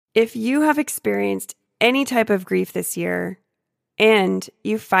If you have experienced any type of grief this year and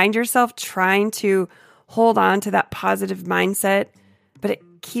you find yourself trying to hold on to that positive mindset, but it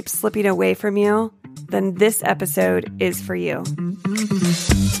keeps slipping away from you, then this episode is for you.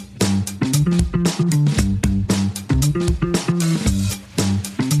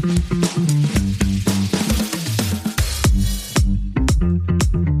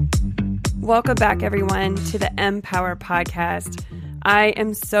 Welcome back, everyone, to the Empower Podcast. I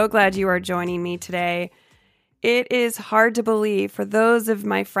am so glad you are joining me today. It is hard to believe for those of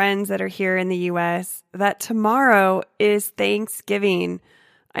my friends that are here in the U.S. that tomorrow is Thanksgiving.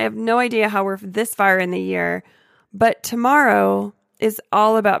 I have no idea how we're this far in the year, but tomorrow is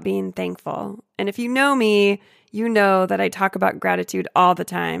all about being thankful. And if you know me, you know that I talk about gratitude all the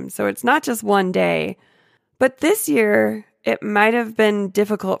time. So it's not just one day. But this year, it might have been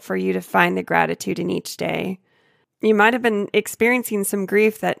difficult for you to find the gratitude in each day. You might have been experiencing some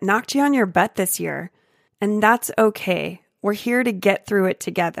grief that knocked you on your butt this year. And that's okay. We're here to get through it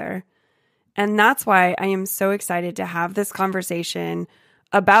together. And that's why I am so excited to have this conversation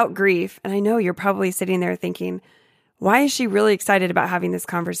about grief. And I know you're probably sitting there thinking, why is she really excited about having this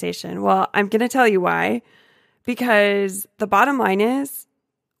conversation? Well, I'm going to tell you why. Because the bottom line is,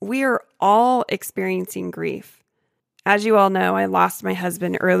 we are all experiencing grief. As you all know, I lost my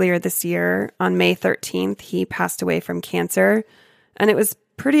husband earlier this year. On May 13th, he passed away from cancer, and it was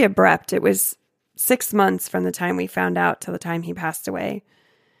pretty abrupt. It was 6 months from the time we found out till the time he passed away.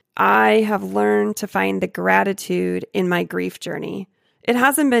 I have learned to find the gratitude in my grief journey. It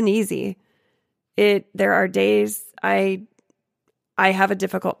hasn't been easy. There are days I have a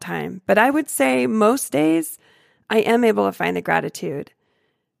difficult time, but I would say most days I am able to find the gratitude.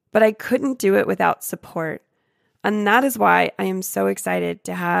 But I couldn't do it without support. And that is why I am so excited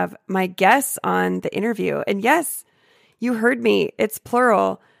to have my guests on the interview. And yes, you heard me. It's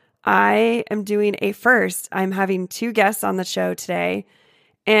plural. I am doing a first. I'm having 2 guests on the show today,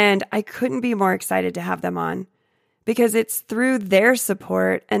 and I couldn't be more excited to have them on because it's through their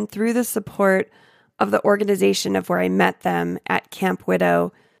support and through the support of the organization of where I met them at Camp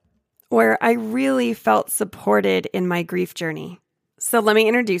Widow, where I really felt supported in my grief journey. So let me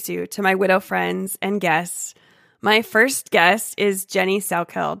introduce you to my widow friends and guests. My first guest is Jenny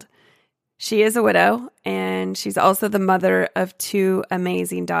Salkeld. She is a widow, and she's also the mother of 2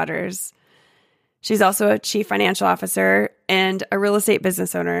 amazing daughters. She's also a chief financial officer and a real estate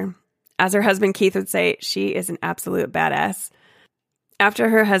business owner. As her husband Keith would say, she is an absolute badass. After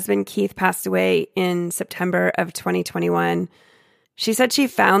her husband Keith passed away in September of 2021, she said she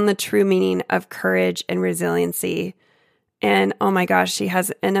found the true meaning of courage and resiliency. And oh my gosh, she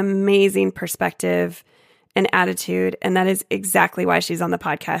has an amazing perspective and attitude, and that is exactly why she's on the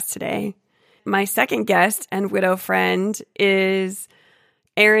podcast today. My second guest and widow friend is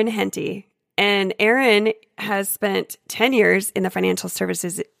Erin Henty. And Erin has spent 10 years in the financial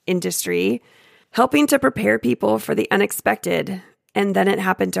services industry, helping to prepare people for the unexpected. And then it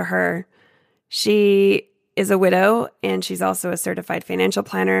happened to her. She is a widow, and she's also a certified financial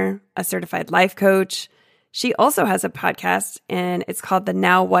planner, a certified life coach. She also has a podcast, and it's called the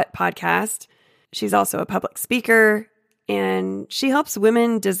Now What Podcast. She's also a public speaker, and she helps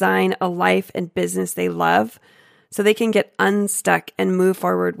women design a life and business they love so they can get unstuck and move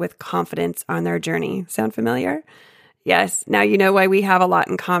forward with confidence on their journey. Sound familiar? Yes, now you know why we have a lot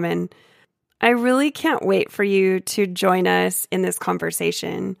in common. I really can't wait for you to join us in this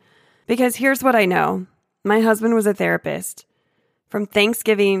conversation because here's what I know. My husband was a therapist. From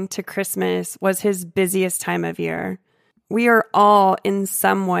Thanksgiving to Christmas was his busiest time of year. We are all in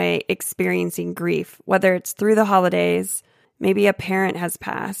some way experiencing grief, whether it's through the holidays, maybe a parent has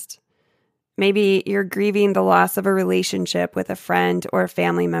passed. Maybe you're grieving the loss of a relationship with a friend or a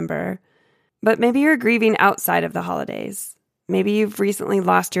family member. But maybe you're grieving outside of the holidays. Maybe you've recently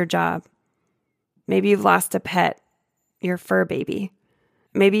lost your job. Maybe you've lost a pet, your fur baby.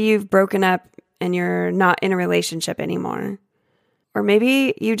 Maybe you've broken up and you're not in a relationship anymore. Or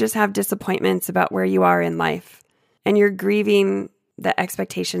maybe you just have disappointments about where you are in life. And you're grieving the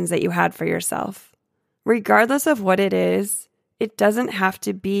expectations that you had for yourself. Regardless of what it is, it doesn't have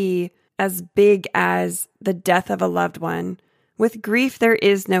to be as big as the death of a loved one. With grief, there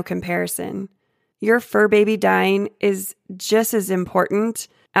is no comparison. Your fur baby dying is just as important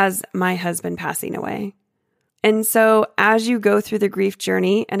as my husband passing away. And so as you go through the grief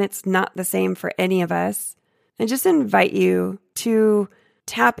journey, and it's not the same for any of us, I just invite you to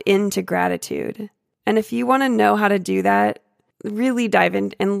tap into gratitude. And if you want to know how to do that, really dive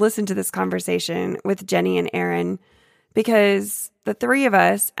in and listen to this conversation with Jenny and Erin, because the 3 of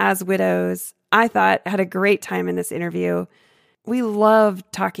us as widows, I thought, had a great time in this interview. we love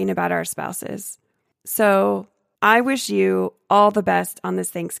talking about our spouses. So I wish you all the best on this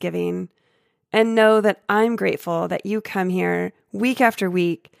Thanksgiving, and know that I'm grateful that you come here week after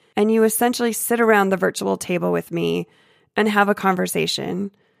week and you essentially sit around the virtual table with me and have a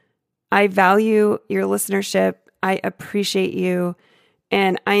conversation. I value your listenership. I appreciate you.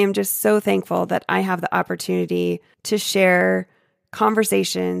 And I am just so thankful that I have the opportunity to share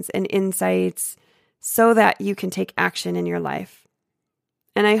conversations and insights so that you can take action in your life.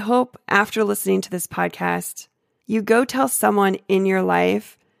 And I hope after listening to this podcast, you go tell someone in your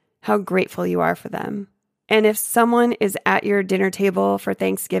life how grateful you are for them. And if someone is at your dinner table for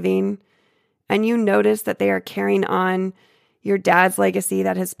Thanksgiving and you notice that they are carrying on your dad's legacy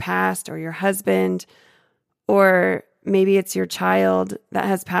that has passed, or your husband, or maybe it's your child that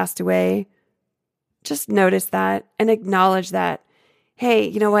has passed away, just notice that and acknowledge that. Hey,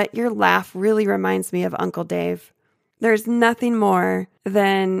 you know what? Your laugh really reminds me of Uncle Dave. There's nothing more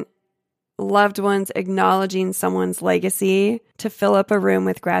than loved ones acknowledging someone's legacy to fill up a room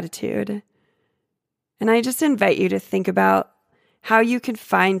with gratitude. And I just invite you to think about how you can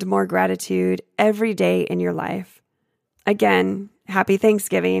find more gratitude every day in your life. Again, happy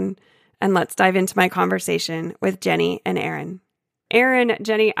Thanksgiving, and let's dive into my conversation with Jenny and Aaron. Aaron,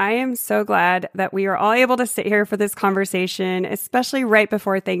 Jenny, I am so glad that we are all able to sit here for this conversation, especially right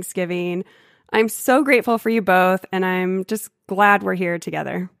before Thanksgiving. I'm so grateful for you both, and I'm just glad we're here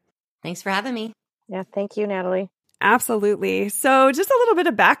together. Thanks for having me. Yeah, thank you, Natalie. Absolutely. So just a little bit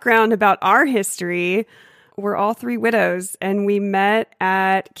of background about our history. We're all three widows, and we met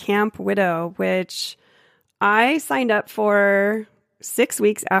at Camp Widow, which I signed up for 6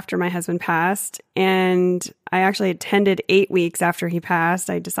 weeks after my husband passed, and I actually attended 8 weeks after he passed.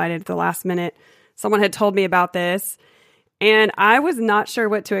 I decided at the last minute someone had told me about this, and I was not sure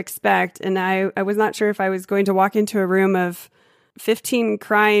what to expect, and I was not sure if I was going to walk into a room of 15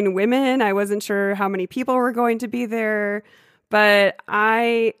 crying women. I wasn't sure how many people were going to be there, but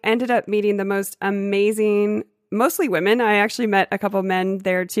I ended up meeting the most amazing, mostly women. I actually met a couple men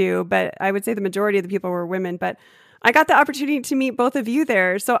there too, but I would say the majority of the people were women. But I got the opportunity to meet both of you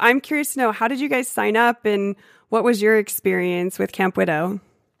there. So I'm curious to know, how did you guys sign up, and what was your experience with Camp Widow?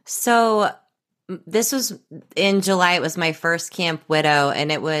 So this was in July. It was my first Camp Widow, and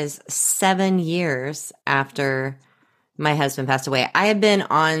it was 7 years after my husband passed away. I had been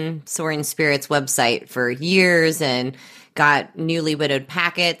on Soaring Spirit's website for years and got newly widowed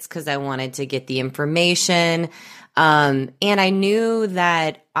packets because I wanted to get the information. And I knew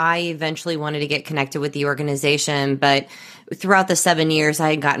that I eventually wanted to get connected with the organization, but throughout the 7 years,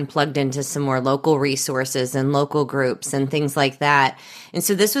 I had gotten plugged into some more local resources and local groups and things like that. And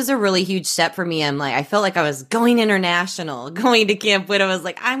so this was a really huge step for me. I felt like I was going international, going to Camp Widow. I was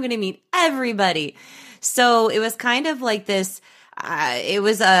like, I'm going to meet everybody. So it was kind of like this, it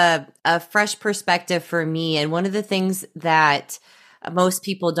was a fresh perspective for me. And one of the things that most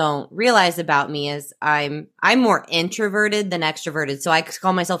people don't realize about me is I'm more introverted than extroverted. So I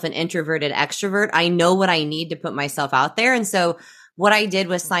call myself an introverted extrovert. I know what I need to put myself out there. And so what I did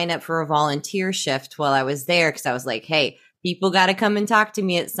was sign up for a volunteer shift while I was there, because I was like, hey, people got to come and talk to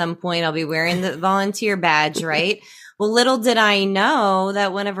me at some point. I'll be wearing the volunteer badge, right? Well, little did I know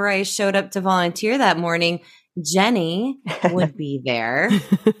that whenever I showed up to volunteer that morning, Jenny would be there.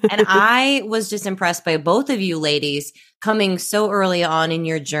 And I was just impressed by both of you ladies coming so early on in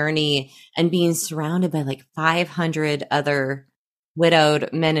your journey and being surrounded by like 500 other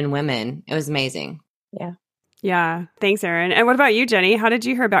widowed men and women. It was amazing. Yeah. Yeah. Thanks, Aaron. And what about you, Jenny? How did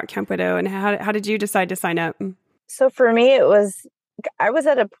you hear about Camp Widow, and how did you decide to sign up? So for me, I was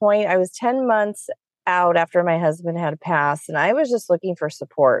at a point, I was 10 months out after my husband had passed, and I was just looking for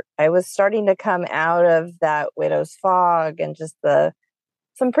support. I was starting to come out of that widow's fog and just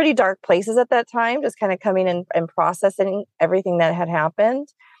some pretty dark places at that time, just kind of coming in and processing everything that had happened.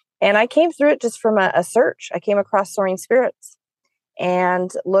 And I came through it just from a search. I came across Soaring Spirits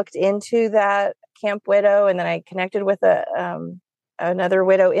and looked into that Camp Widow, and then I connected with another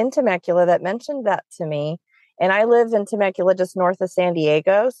widow in Temecula that mentioned that to me. And I live in Temecula, just north of San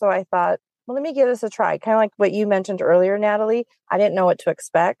Diego. So I thought, well, let me give this a try. Kind of like what you mentioned earlier, Natalie. I didn't know what to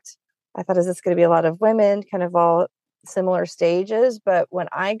expect. I thought, is this going to be a lot of women, kind of all similar stages? But when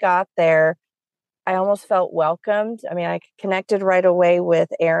I got there, I almost felt welcomed. I mean, I connected right away with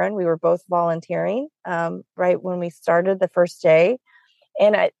Aaron. We were both volunteering right when we started the first day.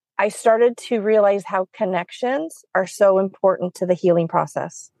 And I started to realize how connections are so important to the healing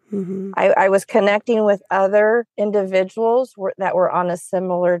process. Mm-hmm. I was connecting with other individuals that were on a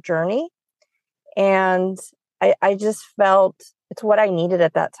similar journey. And I just felt it's what I needed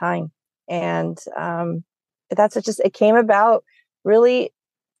at that time. And it came about really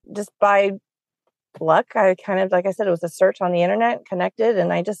just by luck, I kind of, like I said, it was a search on the internet, connected,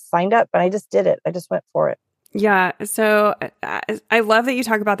 and I just signed up and I just did it. I just went for it. Yeah. So I love that you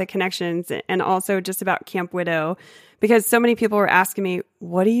talk about the connections and also just about Camp Widow, because so many people were asking me,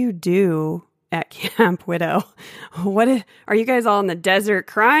 what do you do at Camp Widow? Are you guys all in the desert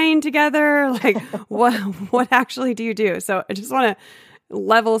crying together? Like what actually do you do? So I just want to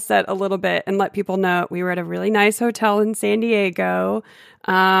level set a little bit and let people know we were at a really nice hotel in San Diego.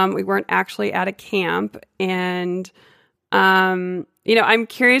 We weren't actually at a camp. And, I'm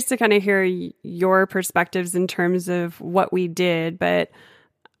curious to kind of hear your perspectives in terms of what we did, but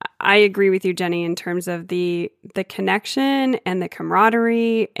I agree with you, Jenny, in terms of the connection and the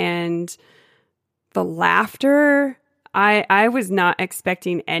camaraderie and the laughter. I was not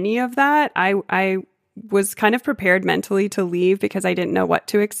expecting any of that. I was kind of prepared mentally to leave because I didn't know what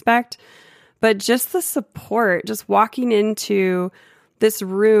to expect. But just the support, just walking into this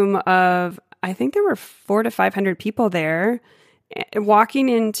room of, I think there were 400 to 500 people there, walking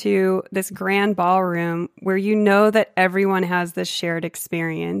into this grand ballroom where you know that everyone has this shared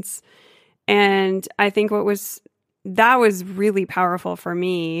experience. And I think that was really powerful for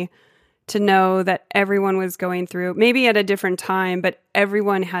me to know that everyone was going through, maybe at a different time, but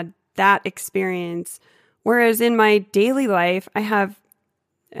everyone had that experience. Whereas in my daily life, I have,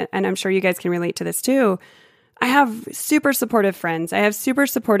 and I'm sure you guys can relate to this too, I have super supportive friends. I have super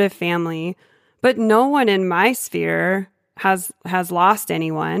supportive family, but no one in my sphere has lost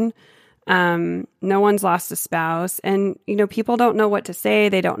anyone. No one's lost a spouse. And, people don't know what to say.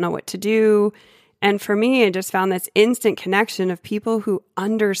 They don't know what to do. And for me, I just found this instant connection of people who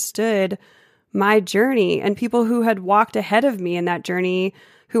understood my journey and people who had walked ahead of me in that journey,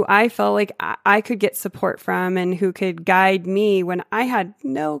 who I felt like I could get support from and who could guide me when I had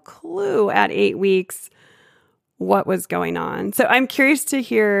no clue at 8 weeks what was going on. So I'm curious to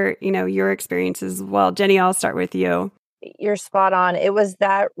hear, your experiences as well. Jenny, I'll start with you. You're spot on. It was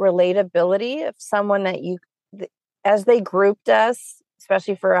that relatability of someone that as they grouped us,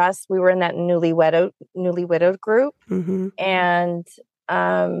 especially for us, we were in that newly widowed group. Mm-hmm. And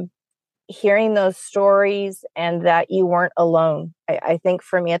hearing those stories and that you weren't alone. I think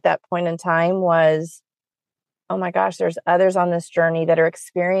for me at that point in time was, oh my gosh, there's others on this journey that are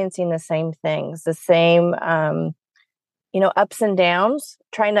experiencing the same things, the same, ups and downs,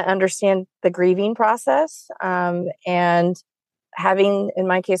 trying to understand the grieving process. And having, in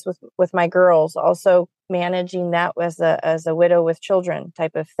my case with my girls, also managing that as a widow with children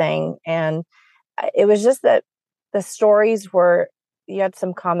type of thing. And it was just that the stories you had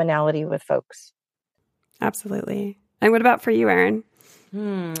some commonality with folks. Absolutely. And what about for you, Erin?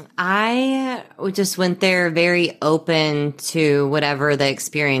 I just went there very open to whatever the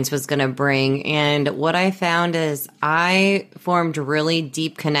experience was going to bring. And what I found is I formed really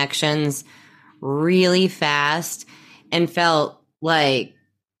deep connections really fast and felt like,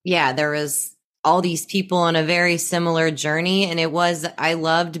 there was all these people on a very similar journey. And I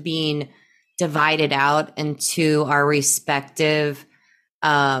loved being divided out into our respective,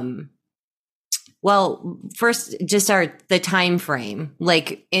 first, just the time frame,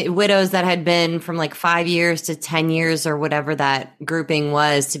 like widows that had been from like 5 years to 10 years or whatever that grouping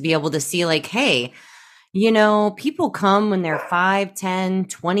was, to be able to see like, hey, people come when they're 5, 10,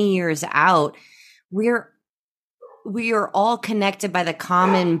 20 years out. We are all connected by the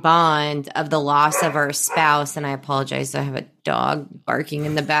common bond of the loss of our spouse. And I apologize, I have a dog barking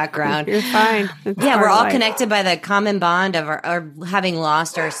in the background. You're fine. We're all connected by the common bond of our having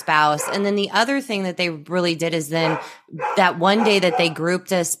lost our spouse. And then the other thing that they really did is then that one day that they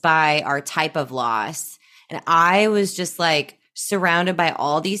grouped us by our type of loss. And I was just like surrounded by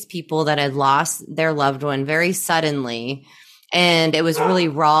all these people that had lost their loved one very suddenly. And it was really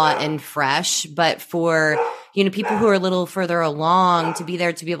raw and fresh. But for people who are a little further along, to be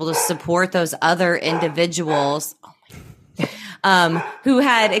there to be able to support those other individuals who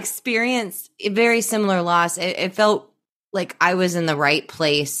had experienced a very similar loss, it felt like I was in the right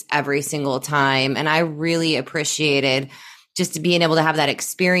place every single time. And I really appreciated just being able to have that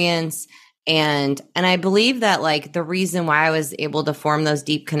experience. And I believe that like the reason why I was able to form those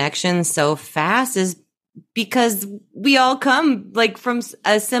deep connections so fast is because we all come like from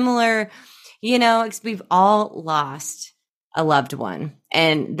a similar, we've all lost a loved one.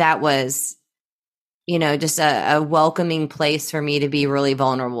 And that was, just a welcoming place for me to be really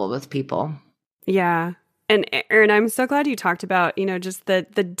vulnerable with people. Yeah. And Erin, I'm so glad you talked about, just the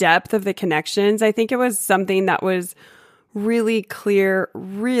depth of the connections. I think it was something that was really clear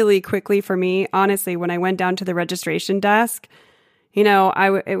really quickly for me. Honestly, when I went down to the registration desk,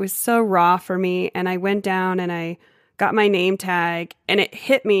 it was so raw for me. And I went down and I got my name tag, and it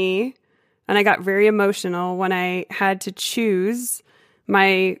hit me, and I got very emotional when I had to choose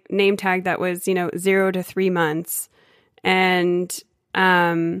my name tag that was, 0 to 3 months. And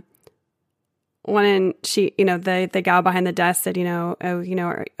when she, the gal behind the desk said, she's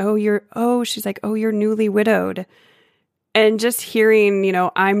like, oh, you're newly widowed. And just hearing,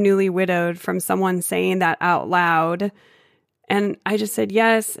 I'm newly widowed from someone saying that out loud. And I just said,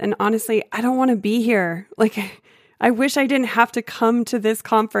 yes. And honestly, I don't want to be here. Like, I wish I didn't have to come to this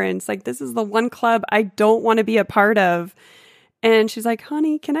conference. Like, this is the one club I don't want to be a part of. And she's like,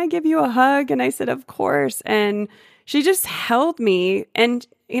 honey, can I give you a hug? And I said, of course. And she just held me. And,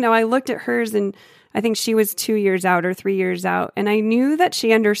 I looked at hers, and I think she was 2 years out or 3 years out. And I knew that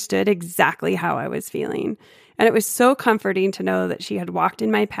she understood exactly how I was feeling. And it was so comforting to know that she had walked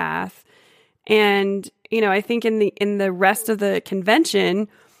in my path. And, I think in the rest of the convention,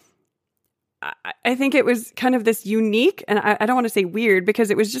 I think it was kind of this unique, and I don't want to say weird, because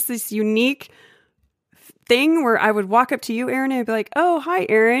it was just this unique thing where I would walk up to you, Erin, and I'd be like, oh, hi,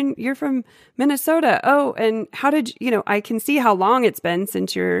 Erin, you're from Minnesota. Oh, and how did I can see how long it's been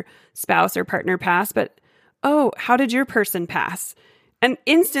since your spouse or partner passed, but oh, how did your person pass? And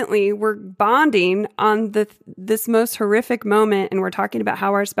instantly we're bonding on this most horrific moment, and we're talking about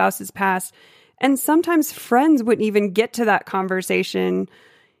how our spouses passed. And sometimes friends wouldn't even get to that conversation.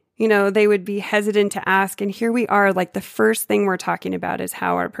 They would be hesitant to ask. And here we are, like, the first thing we're talking about is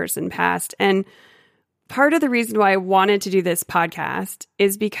how our person passed. And part of the reason why I wanted to do this podcast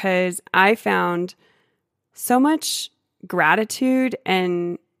is because I found so much gratitude,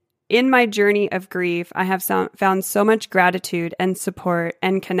 and in my journey of grief, I have found so much gratitude and support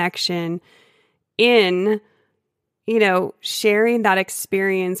and connection in, sharing that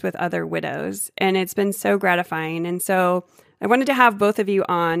experience with other widows. And it's been so gratifying. And so I wanted to have both of you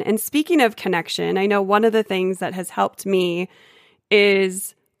on. And speaking of connection, I know one of the things that has helped me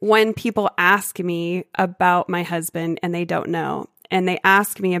is when people ask me about my husband and they don't know, and they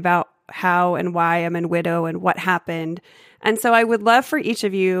ask me about how and why I'm a widow and what happened. And so I would love for each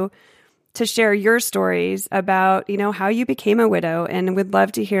of you to share your stories about, how you became a widow, and would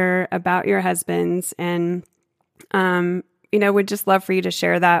love to hear about your husbands, and, would just love for you to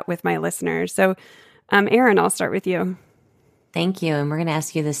share that with my listeners. So, Erin, I'll start with you. Thank you. And we're going to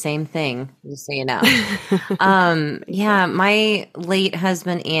ask you the same thing, just so you know. Yeah, my late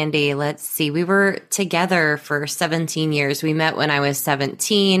husband, Andy, let's see, we were together for 17 years. We met when I was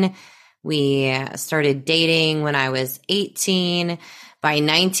 17. We started dating when I was 18. By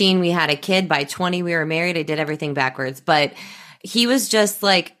 19, we had a kid. By 20, we were married. I did everything backwards. But he was just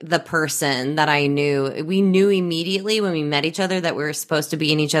like the person that I knew. We knew immediately when we met each other that we were supposed to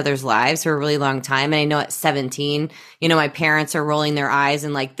be in each other's lives for a really long time. And I know at 17, my parents are rolling their eyes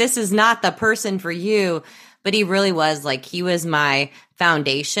and like, this is not the person for you. But he really was, like, he was my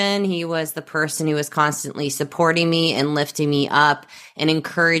foundation. He was the person who was constantly supporting me and lifting me up and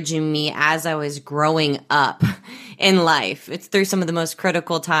encouraging me as I was growing up in life. It's through some of the most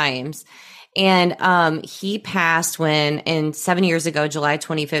critical times. And he passed in 7 years ago, July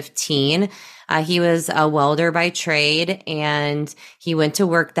 2015. He was a welder by trade, and he went to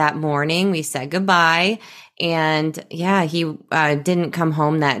work that morning. We said goodbye. And yeah, he didn't come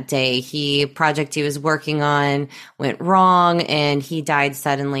home that day. Project he was working on went wrong, and he died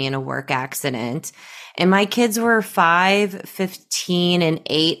suddenly in a work accident. And my kids were 5, 15, and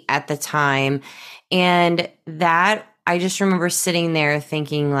 8 at the time. And that, I just remember sitting there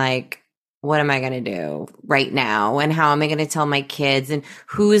thinking, like, what am I going to do right now? And how am I going to tell my kids? And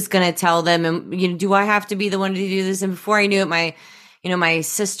who is going to tell them? And, do I have to be the one to do this? And before I knew it, my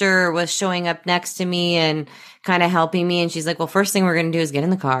sister was showing up next to me and kind of helping me. And she's like, well, first thing we're going to do is get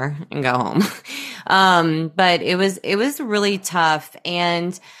in the car and go home. But it was really tough.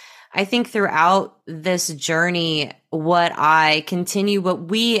 And I think throughout this journey, what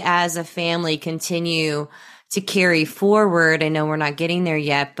we as a family continue to carry forward, I know we're not getting there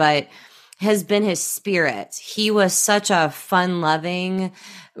yet, but has been his spirit. He was such a fun-loving,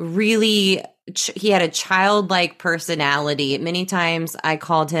 he had a childlike personality. Many times I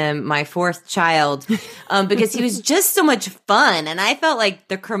called him my fourth child because he was just so much fun. And I felt like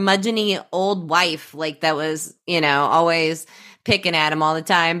the curmudgeon-y old wife, like that was, always picking at him all the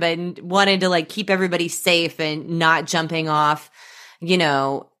time, but wanted to like keep everybody safe and not jumping off,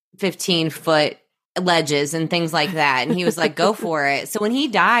 15-foot ledges and things like that. And he was like, go for it. So when he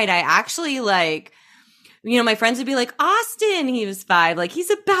died, I actually my friends would be like, Austin, he was 5, like he's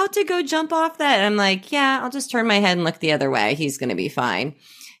about to go jump off that. And I'm like, yeah, I'll just turn my head and look the other way. He's going to be fine.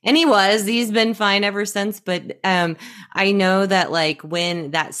 And he's been fine ever since. But I know that like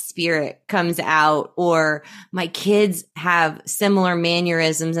when that spirit comes out, or my kids have similar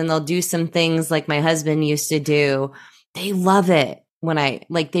mannerisms and they'll do some things like my husband used to do, they love it when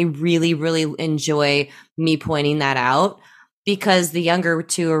they really, really enjoy me pointing that out, because the younger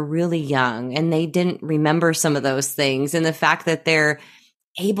two are really young and they didn't remember some of those things. And the fact that they're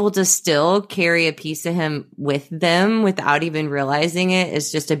able to still carry a piece of him with them without even realizing it is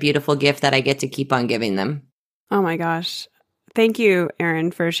just a beautiful gift that I get to keep on giving them. Oh my gosh. Thank you,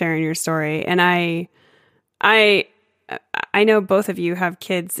 Erin, for sharing your story. And I know both of you have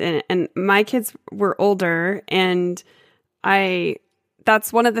kids, and my kids were older, and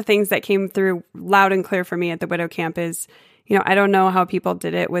that's one of the things that came through loud and clear for me at the Widow Camp is, I don't know how people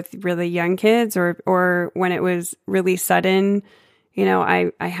did it with really young kids or when it was really sudden.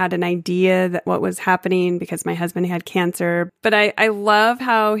 I had an idea that what was happening because my husband had cancer, but I love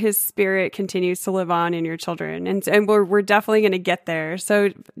how his spirit continues to live on in your children. And we're definitely going to get there.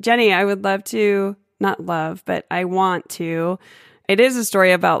 So Jenny, I would love to, not love, but I want to. It is a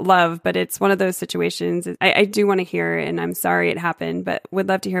story about love, but it's one of those situations. I do want to hear, and I'm sorry it happened, but would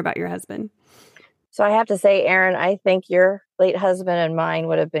love to hear about your husband. So I have to say, Erin, I think your late husband and mine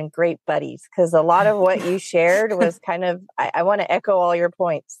would have been great buddies, because a lot of what you shared was kind of, I want to echo all your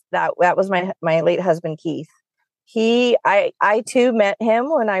points. That was my late husband, Keith. I too met him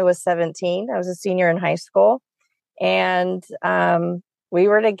when I was 17. I was a senior in high school, and we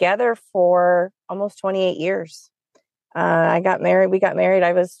were together for almost 28 years. We got married.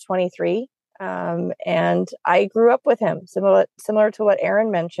 I was 23. And I grew up with him, similar to what Erin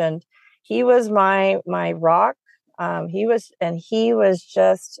mentioned. He was my rock. He was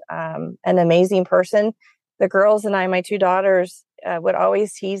just an amazing person. The girls and I, my two daughters, would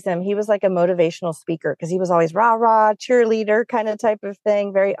always tease him. He was like a motivational speaker, because he was always rah, rah, cheerleader kind of type of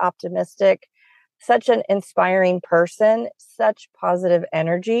thing, very optimistic, such an inspiring person, such positive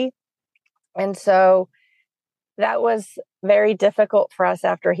energy. And so that was very difficult for us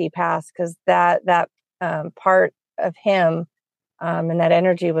after he passed, because that part of him and that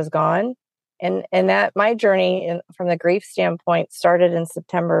energy was gone. And that my journey from the grief standpoint started on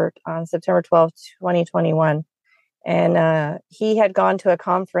September 12th, 2021. And he had gone to a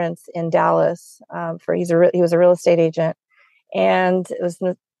conference in Dallas he was a real estate agent. And it was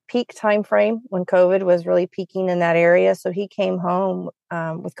the peak time frame when COVID was really peaking in that area. So he came home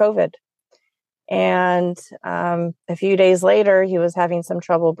with COVID. And a few days later, he was having some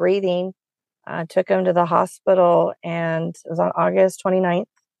trouble breathing. Took him to the hospital, and it was on August 29th.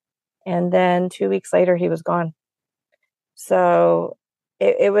 And then 2 weeks later, he was gone. So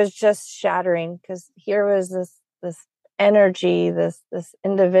it was just shattering, because here was this energy, this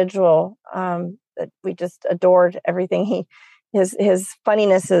individual that we just adored everything. His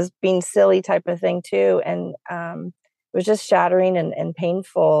funniness is being silly type of thing too, and it was just shattering and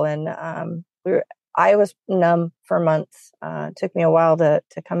painful. And I was numb for months. It took me a while to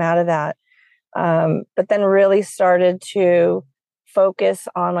come out of that. But then really started to focus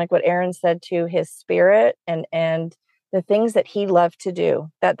on, like what Erin said, to his spirit and the things that he loved to do.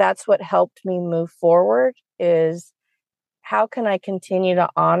 That's what helped me move forward, is how can I continue to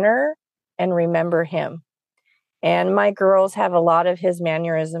honor and remember him? And my girls have a lot of his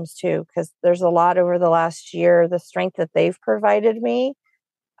mannerisms too, because there's a lot over the last year, the strength that they've provided me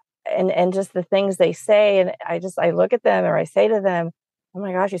and just the things they say. And I look at them, or I say to them, oh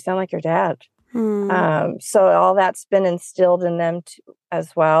my gosh, you sound like your dad. So all that's been instilled in them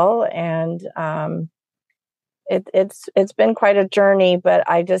as well. And it's been quite a journey, but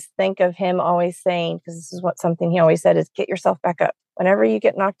I just think of him always saying, because this is something he always said, is get yourself back up. Whenever you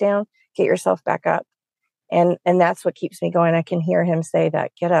get knocked down, get yourself back up. And that's what keeps me going. I can hear him say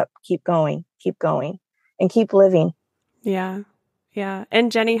that, get up, keep going, and keep living. Yeah. Yeah.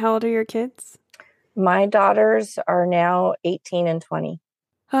 And Jenny, how old are your kids? My daughters are now 18 and 20.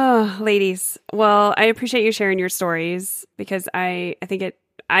 Oh, ladies. Well, I appreciate you sharing your stories, because I think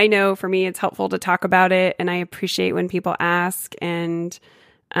I know for me, it's helpful to talk about it. And I appreciate when people ask, and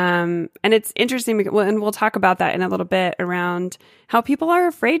it's interesting. And we'll talk about that in a little bit, around how people are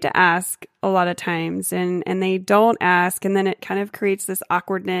afraid to ask a lot of times, and they don't ask. And then it kind of creates this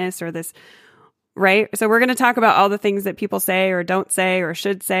awkwardness, or this, right? So we're going to talk about all the things that people say or don't say or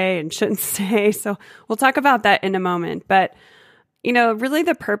should say and shouldn't say. So we'll talk about that in a moment. But really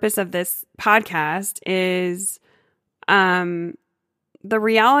the purpose of this podcast is, the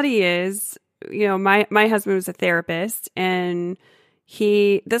reality is, my husband was a therapist, and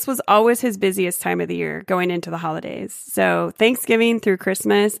this was always his busiest time of the year going into the holidays. So Thanksgiving through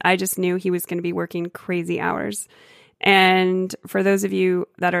Christmas, I just knew he was going to be working crazy hours. And for those of you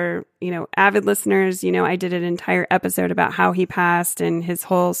that are, avid listeners, I did an entire episode about how he passed and his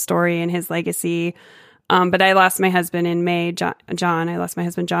whole story and his legacy. But I lost my husband in May, John. I lost my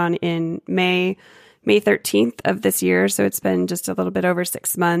husband, John, in May 13th of this year. So it's been just a little bit over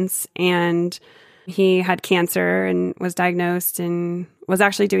 6 months. And he had cancer and was diagnosed and was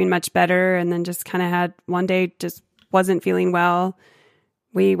actually doing much better. And then just kind of had one day, just wasn't feeling well.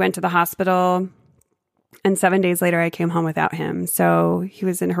 We went to the hospital. And 7 days later, I came home without him. So he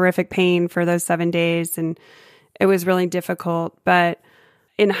was in horrific pain for those 7 days. And it was really difficult. But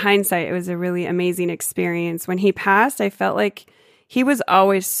in hindsight, it was a really amazing experience. When he passed, I felt like he was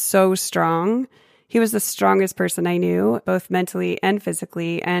always so strong. He was the strongest person I knew, both mentally and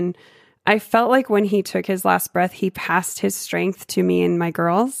physically. And I felt like when he took his last breath, he passed his strength to me and my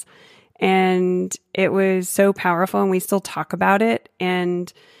girls. And it was so powerful. And we still talk about it.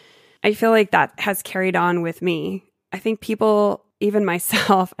 And I feel like that has carried on with me. I think people, even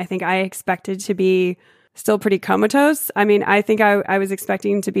myself, I think I expected to be still pretty comatose. I mean, I think I was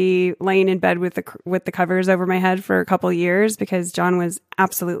expecting to be laying in bed with the covers over my head for a couple of years because John was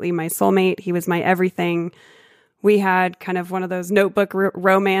absolutely my soulmate. He was my everything. We had kind of one of those notebook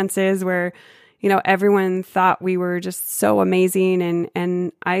romances where, everyone thought we were just so amazing.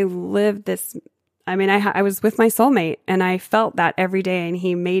 And I lived this. I mean, I was with my soulmate and I felt that every day and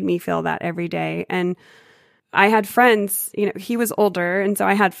he made me feel that every day. And I had friends, he was older. And so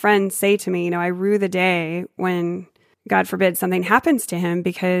I had friends say to me, I rue the day when, God forbid, something happens to him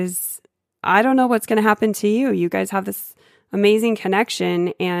because I don't know what's going to happen to you. You guys have this amazing connection.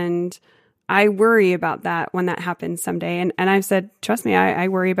 And I worry about that when that happens someday. And I've said, trust me, I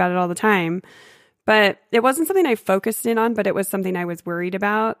worry about it all the time. But it wasn't something I focused in on, but it was something I was worried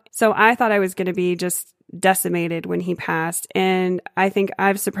about. So I thought I was going to be just decimated when he passed. And I think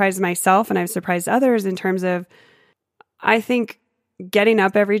I've surprised myself and I've surprised others in terms of, I think getting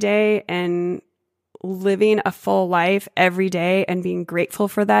up every day and living a full life every day and being grateful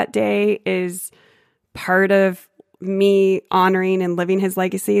for that day is part of me honoring and living his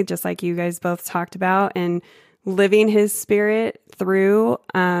legacy, just like you guys both talked about, and living his spirit through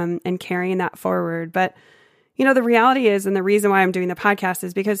and carrying that forward. But, the reality is, and the reason why I'm doing the podcast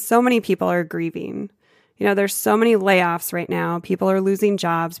is because so many people are grieving. There's so many layoffs right now. People are losing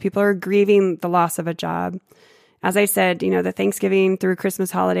jobs. People are grieving the loss of a job. As I said, the Thanksgiving through Christmas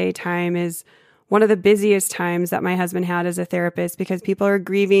holiday time is one of the busiest times that my husband had as a therapist because people are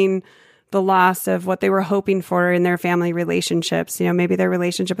grieving the loss of what they were hoping for in their family relationships. Maybe their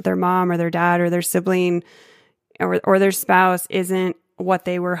relationship with their mom or their dad or their sibling or their spouse isn't what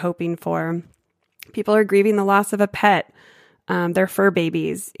they were hoping for. People are grieving the loss of a pet, their fur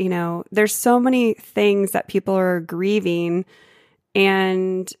babies. There's so many things that people are grieving.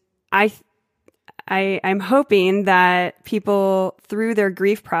 And I'm hoping that people through their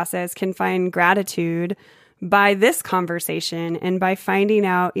grief process can find gratitude by this conversation and by finding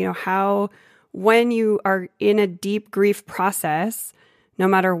out, how when you are in a deep grief process, no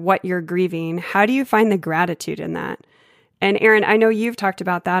matter what you're grieving, how do you find the gratitude in that? And Erin, I know you've talked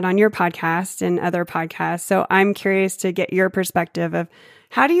about that on your podcast and other podcasts. So I'm curious to get your perspective of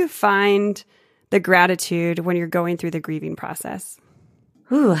how do you find the gratitude when you're going through the grieving process?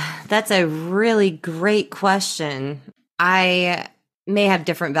 Ooh, that's a really great question. I may have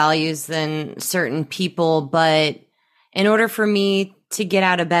different values than certain people, but in order for me to get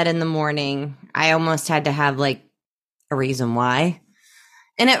out of bed in the morning, I almost had to have like a reason why.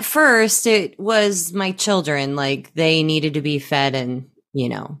 And at first it was my children, like they needed to be fed and,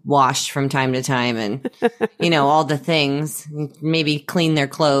 washed from time to time and, all the things, maybe clean their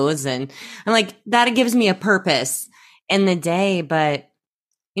clothes. And I'm like, that gives me a purpose in the day. But,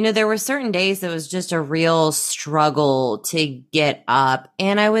 there were certain days that was just a real struggle to get up.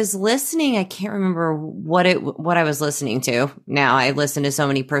 And I was listening. I can't remember what I was listening to. Now I listen to so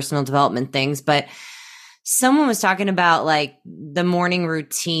many personal development things, but someone was talking about like the morning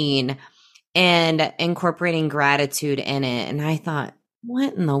routine and incorporating gratitude in it. And I thought,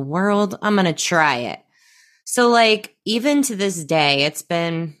 what in the world? I'm going to try it. So like, even to this day, it's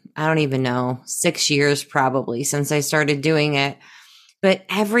been, I don't even know, 6 years probably since I started doing it. But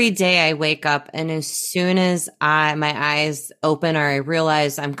every day I wake up and as soon as my eyes open or I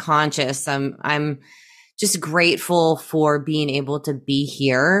realize I'm conscious, I'm just grateful for being able to be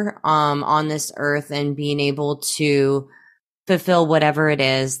here on this earth and being able to fulfill whatever it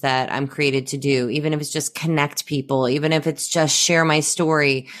is that I'm created to do, even if it's just connect people, even if it's just share my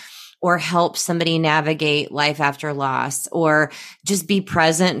story or help somebody navigate life after loss or just be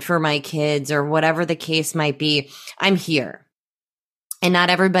present for my kids or whatever the case might be. I'm here. And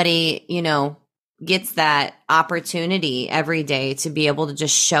not everybody, gets that opportunity every day to be able to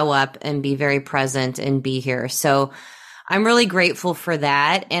just show up and be very present and be here. So I'm really grateful for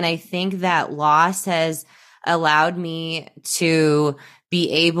that. And I think that loss has allowed me to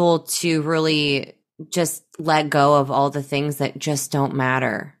be able to really just let go of all the things that just don't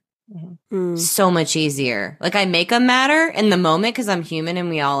matter. So much easier. Like I make them matter in the moment because I'm human and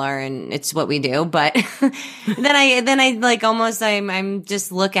we all are, and it's what we do. But then I like almost I'm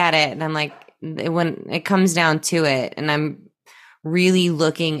just look at it and I'm like, when it comes down to it, and I'm really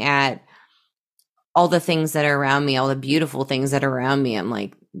looking at all the things that are around me, all the beautiful things that are around me. I'm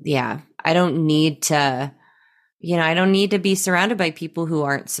like, yeah, I don't need to, I don't need to be surrounded by people who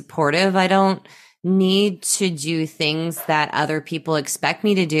aren't supportive. I don't need to do things that other people expect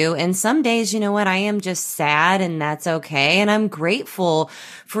me to do. And some days, you know what? I am just sad, and that's okay. And I'm grateful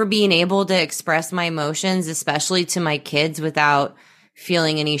for being able to express my emotions, especially to my kids, without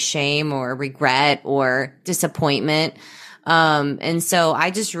feeling any shame or regret or disappointment. And so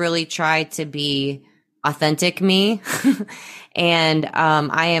I just really try to be authentic me. And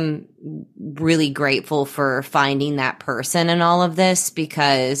I am really grateful for finding that person in all of this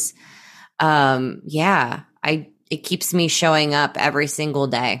because it keeps me showing up every single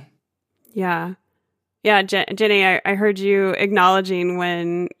day. Yeah. Yeah, Jenny, I heard you acknowledging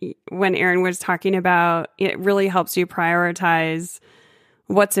when Erin was talking about it really helps you prioritize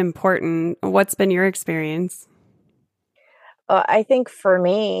what's important. What's been your experience? I think for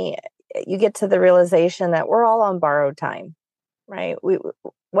me, you get to the realization that we're all on borrowed time, right?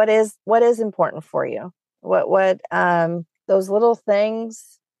 What is important for you? What those little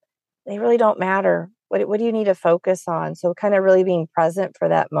things, they really don't matter. What do you need to focus on? So kind of really being present for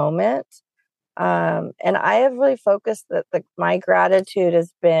that moment. And I have really focused that my gratitude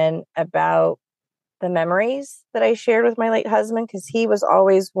has been about the memories that I shared with my late husband, because he was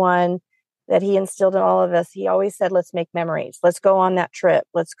always one that he instilled in all of us. He always said, let's make memories. Let's go on that trip.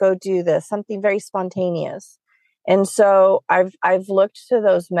 Let's go do this, something very spontaneous. And so I've looked to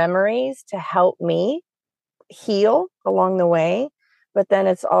those memories to help me heal along the way. But then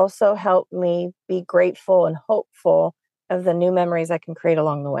it's also helped me be grateful and hopeful of the new memories I can create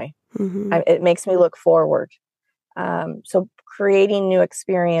along the way. Mm-hmm. It makes me look forward. So creating new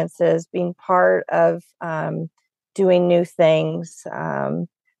experiences, being part of doing new things.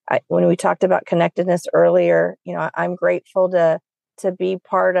 When we talked about connectedness earlier, I'm grateful to be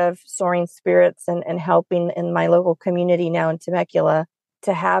part of Soaring Spirits and helping in my local community now in Temecula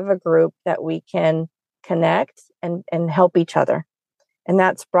to have a group that we can connect and help each other. And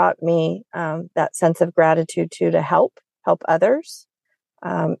that's brought me that sense of gratitude too, to help others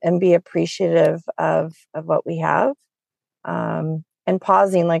and be appreciative of what we have. And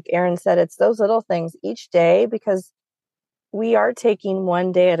pausing, like Erin said, it's those little things each day, because we are taking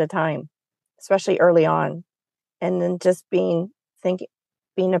one day at a time, especially early on. And then just being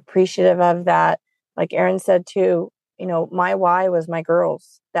appreciative of that. Like Erin said too, my why was my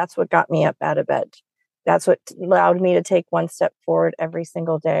girls. That's what got me up out of bed. That's what allowed me to take one step forward every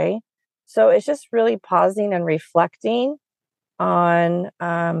single day. So it's just really pausing and reflecting on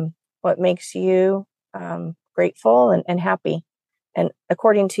what makes you grateful and happy. And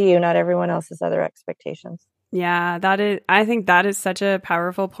according to you, not everyone else's other expectations. Yeah, I think that is such a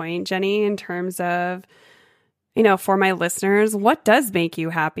powerful point, Jenny, in terms of, for my listeners, what does make you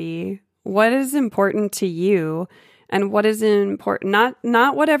happy? What is important to you? And what is important,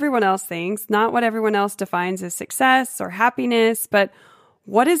 not what everyone else thinks, not what everyone else defines as success or happiness, but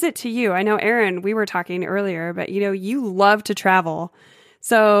what is it to you? I know, Erin, we were talking earlier, but, you love to travel.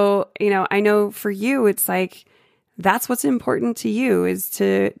 So, I know for you, it's like, that's what's important to you, is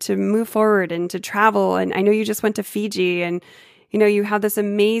to move forward and to travel. And I know you just went to Fiji and, you had this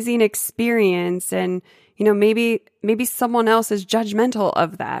amazing experience, and, maybe someone else is judgmental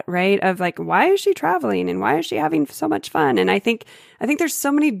of that, right? Of like, why is she traveling and why is she having so much fun? And I think there's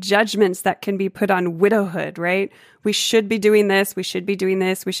so many judgments that can be put on widowhood, right? We should be doing this. We should be doing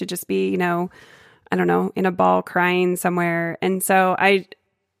this. We should just be, I don't know, in a ball crying somewhere. And so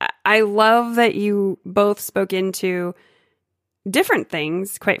I love that you both spoke into different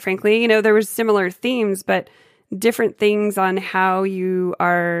things, quite frankly. There was similar themes, but different things on how you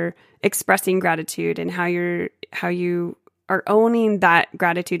are expressing gratitude and how you are owning that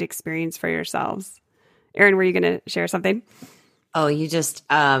gratitude experience for yourselves. Erin, were you going to share something? Oh, you just,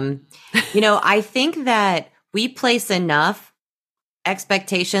 I think that we place enough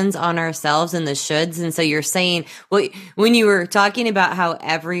expectations on ourselves and the shoulds. And so you're saying, well, when you were talking about how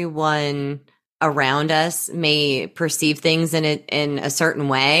everyone around us may perceive things in a certain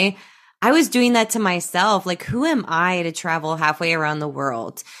way, I was doing that to myself. Like, who am I to travel halfway around the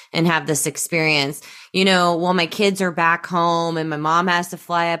world and have this experience? You know, while my kids are back home and my mom has to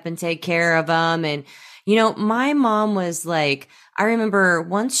fly up and take care of them. And, you know, my mom was like, I remember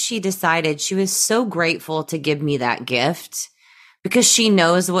once she decided she was so grateful to give me that gift because she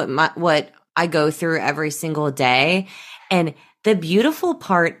knows what I go through every single day. And the beautiful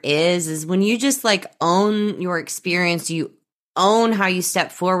part is when you just like own your experience, you own how you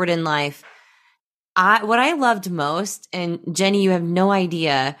step forward in life. What I loved most, and Jenny, you have no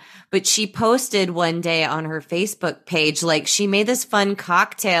idea, but she posted one day on her Facebook page, like she made this fun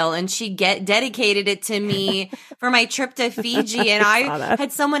cocktail and she dedicated it to me for my trip to Fiji. And I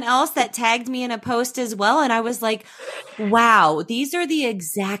had someone else that tagged me in a post as well. And I was like, wow, these are the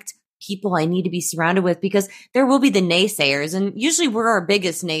exact people I need to be surrounded with, because there will be the naysayers. And usually we're our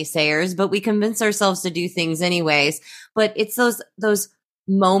biggest naysayers, but we convince ourselves to do things anyways. But it's those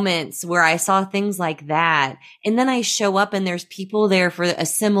moments where I saw things like that. And then I show up and there's people there for a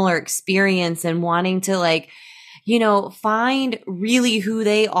similar experience and wanting to like, you know, find really who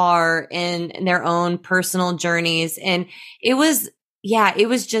they are in their own personal journeys. And it was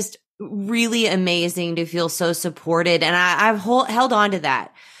just really amazing to feel so supported. And I've held on to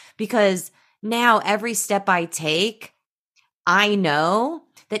that, because now every step I take, I know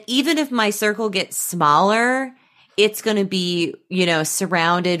that even if my circle gets smaller, it's going to be, you know,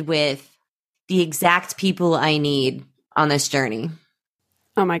 surrounded with the exact people I need on this journey.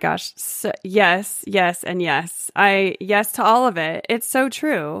 Oh my gosh. So, yes, and yes. Yes to all of it. It's so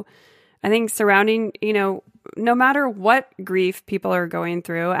true. I think surrounding, you know, no matter what grief people are going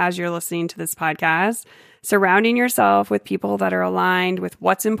through as you're listening to this podcast, surrounding yourself with people that are aligned with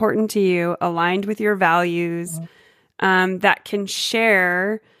what's important to you, aligned with your values, that can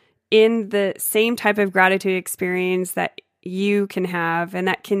share in the same type of gratitude experience that you can have, and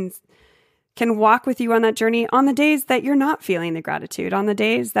that can walk with you on that journey on the days that you're not feeling the gratitude, on the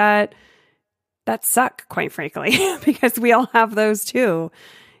days that suck, quite frankly, because we all have those too,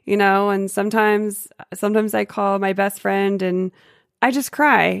 you know. And sometimes I call my best friend and I just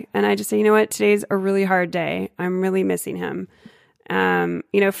cry and I just say, you know what, today's a really hard day. I'm really missing him. You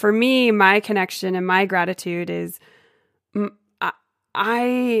know, for me, my connection and my gratitude is,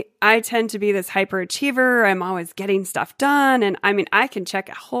 I tend to be this hyperachiever. I'm always getting stuff done. And I mean, I can check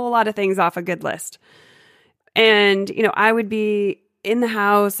a whole lot of things off a good list. And, you know, I would be in the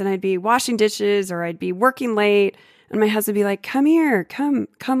house and I'd be washing dishes or I'd be working late. And my husband would be like, come here, come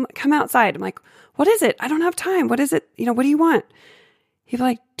outside. I'm like, what is it? I don't have time. What is it? You know, what do you want? He'd be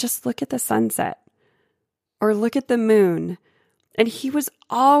like, just look at the sunset or look at the moon. And he was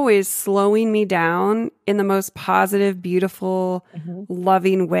always slowing me down in the most positive, beautiful,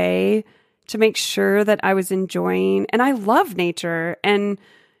 loving way to make sure that I was enjoying. And I love nature. And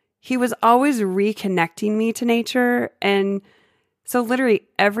he was always reconnecting me to nature. And so literally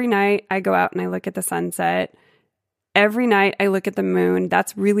every night I go out and I look at the sunset. Every night I look at the moon.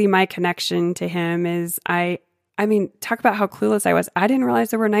 That's really my connection to him. Is I mean, talk about how clueless I was. I didn't realize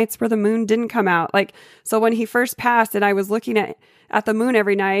there were nights where the moon didn't come out. Like, so when he first passed and I was looking at the moon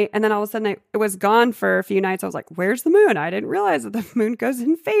every night, and then all of a sudden it was gone for a few nights, I was like, where's the moon? I didn't realize that the moon goes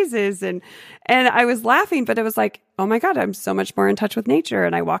in phases. And I was laughing, but it was like, oh my God, I'm so much more in touch with nature.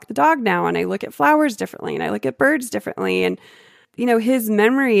 And I walk the dog now and I look at flowers differently and I look at birds differently. And, you know, his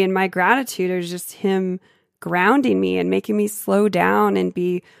memory and my gratitude is just him grounding me and making me slow down and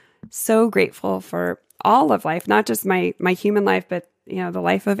be so grateful for all of life, not just my human life, but, you know, the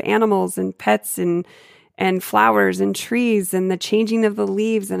life of animals and pets and flowers and trees and the changing of the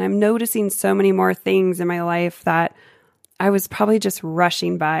leaves. And I'm noticing so many more things in my life that I was probably just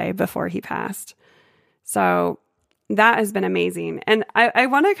rushing by before he passed. So that has been amazing. And I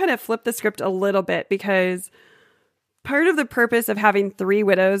want to kind of flip the script a little bit, because part of the purpose of having 3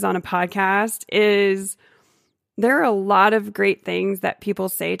 widows on a podcast is there are a lot of great things that people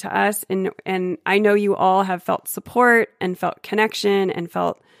say to us. And I know you all have felt support and felt connection and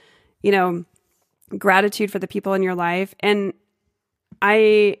felt, you know, gratitude for the people in your life. And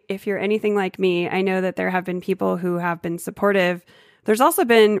if you're anything like me, I know that there have been people who have been supportive. There's also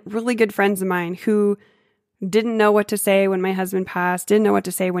been really good friends of mine who didn't know what to say when my husband passed, didn't know what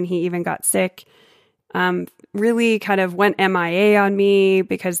to say when he even got sick, really kind of went MIA on me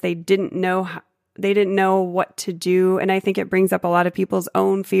because they didn't know what to do. And I think it brings up a lot of people's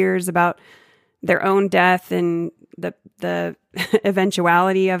own fears about their own death and the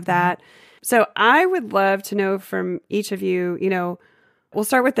eventuality of that. So I would love to know from each of you, you know, we'll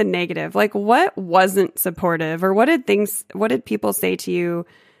start with the negative. Like, what wasn't supportive, or what did people say to you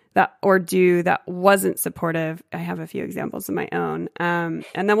that or do that wasn't supportive? I have a few examples of my own. And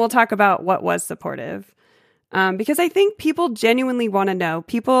then we'll talk about what was supportive. Because I think people genuinely want to know.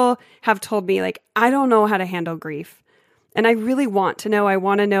 People have told me, like, I don't know how to handle grief. And I really want to know. I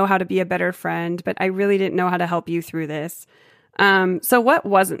want to know how to be a better friend, but I really didn't know how to help you through this. So what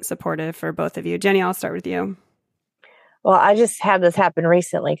wasn't supportive for both of you? Jenny, I'll start with you. Well, I just had this happen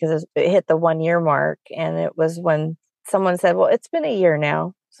recently because it hit the 1 year mark. And it was when someone said, well, it's been a year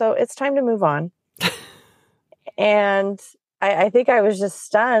now, so it's time to move on. And I think I was just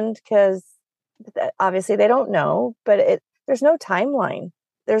stunned because obviously they don't know, but there's no timeline.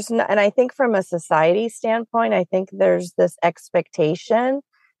 And I think from a society standpoint, I think there's this expectation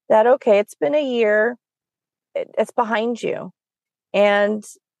that, okay, it's been a year, it's behind you. And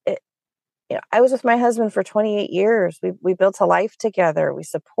I was with my husband for 28 years. We built a life together. We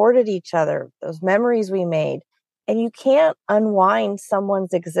supported each other, those memories we made. And you can't unwind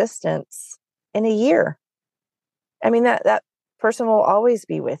someone's existence in a year. I mean, that person will always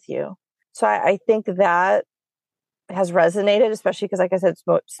be with you. So I think that has resonated, especially because, like I said, it's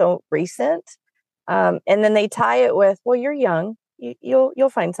so recent. And then they tie it with, well, you're young. You'll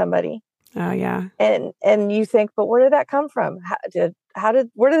find somebody. Oh, yeah. And you think, but where did that come from?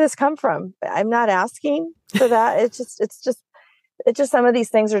 Where did this come from? I'm not asking for that. It's just some of these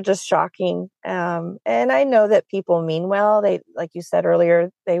things are just shocking. And I know that people mean well. They, like you said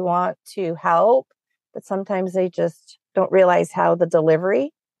earlier, they want to help, but sometimes they just don't realize how the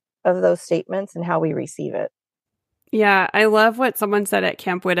delivery of those statements and how we receive it. Yeah, I love what someone said at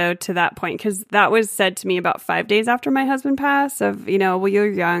Camp Widow to that point, because that was said to me about 5 days after my husband passed of, well,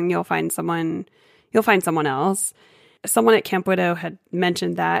 you're young, you'll find someone else. Someone at Camp Widow had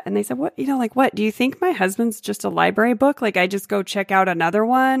mentioned that, and they said, what, what, do you think my husband's just a library book? Like, I just go check out another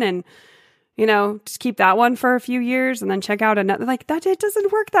one and, just keep that one for a few years and then check out another. Like, that, it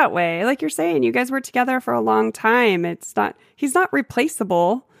doesn't work that way. Like you're saying, you guys were together for a long time. He's not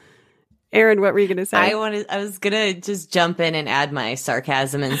replaceable. Aaron, what were you going to say? I was going to just jump in and add my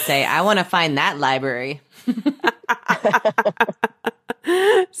sarcasm and say, I want to find that library.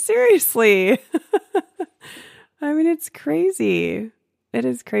 Seriously. I mean, it's crazy. It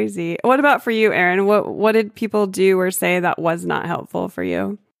is crazy. What about for you, Aaron? What did people do or say that was not helpful for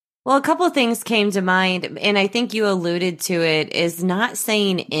you? Well, a couple of things came to mind, and I think you alluded to it, is not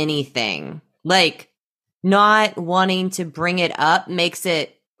saying anything. Like, not wanting to bring it up makes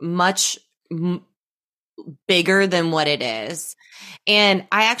it much bigger than what it is. And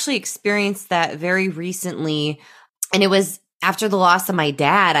I actually experienced that very recently. And it was after the loss of my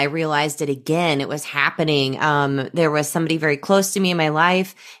dad, I realized it again. It was happening. There was somebody very close to me in my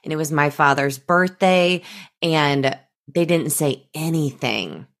life, and it was my father's birthday, and they didn't say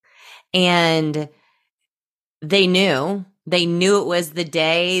anything. And they knew it was the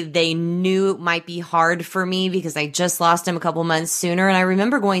day. They knew it might be hard for me because I just lost him a couple months sooner. And I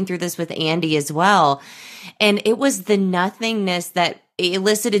remember going through this with Andy as well. And it was the nothingness that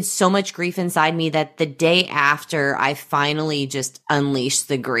elicited so much grief inside me that the day after, I finally just unleashed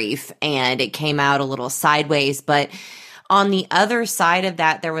the grief, and it came out a little sideways. But on the other side of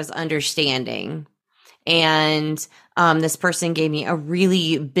that, there was understanding. And this person gave me a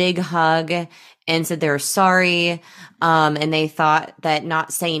really big hug and said they were sorry. And they thought that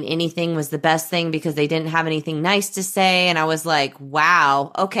not saying anything was the best thing because they didn't have anything nice to say. And I was like,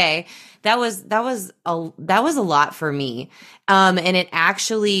 wow, okay. That was a lot for me. And it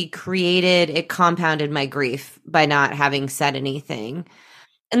actually compounded my grief by not having said anything.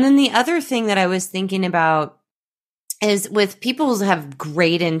 And then the other thing that I was thinking about is with people who have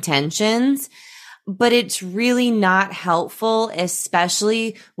great intentions, but it's really not helpful,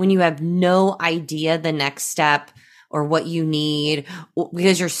 especially when you have no idea the next step or what you need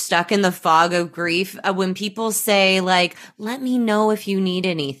because you're stuck in the fog of grief. When people say, like, let me know if you need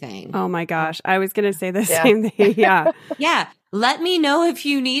anything. Oh my gosh. I was going to say the same thing. Yeah. Yeah. Let me know if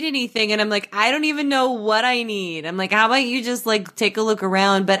you need anything. And I'm like, I don't even know what I need. I'm like, how about you just like take a look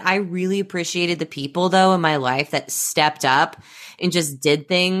around? But I really appreciated the people though in my life that stepped up and just did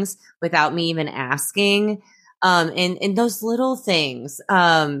things without me even asking. And those little things,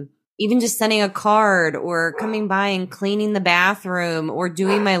 even just sending a card or coming by and cleaning the bathroom or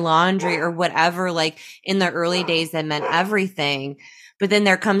doing my laundry or whatever, like in the early days that meant everything. But then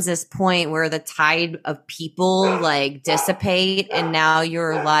there comes this point where the tide of people like dissipate, and now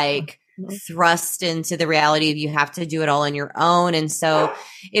you're like thrust into the reality of you have to do it all on your own. And so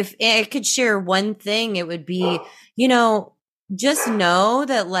if I could share one thing, it would be, just know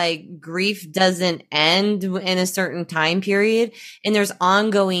that like grief doesn't end in a certain time period, and there's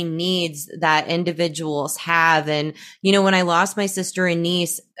ongoing needs that individuals have. And, you know, when I lost my sister and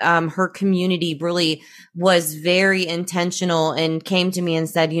niece, her community really was very intentional and came to me and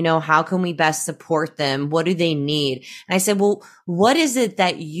said, you know, how can we best support them? What do they need? And I said, well, what is it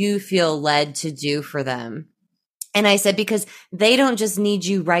that you feel led to do for them? And I said, because they don't just need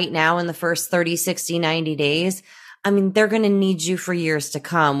you right now in the first 30, 60, 90 days. I mean, they're going to need you for years to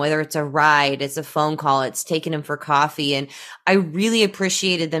come, whether it's a ride, it's a phone call, it's taking them for coffee. And I really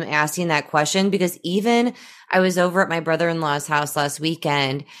appreciated them asking that question, because even I was over at my brother-in-law's house last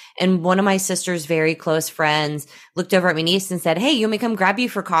weekend, and one of my sister's very close friends looked over at my niece and said, hey, you want me to come grab you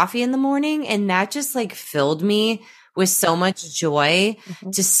for coffee in the morning? And that just like filled me with so much joy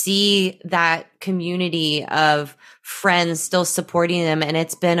to see that community of friends still supporting them. And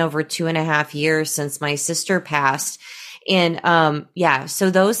it's been over 2.5 years since my sister passed. And so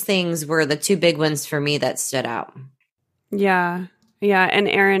those things were the two big ones for me that stood out. Yeah. Yeah. And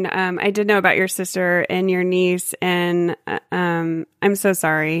Erin, I did know about your sister and your niece, and I'm so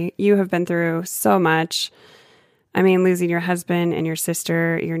sorry. You have been through so much. I mean, losing your husband and your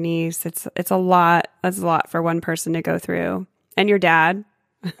sister, your niece, it's a lot. That's a lot for one person to go through. And your dad.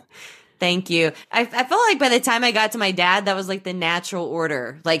 Thank you. I felt like by the time I got to my dad, that was like the natural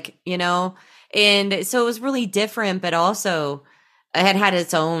order, like, you know, and so it was really different, but also it had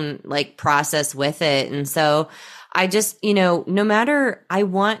its own like process with it. And so I just, you know, no matter, I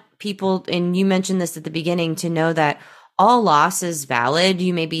want people, and you mentioned this at the beginning, to know that all loss is valid.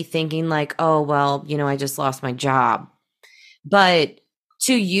 You may be thinking like, oh, well, you know, I just lost my job. But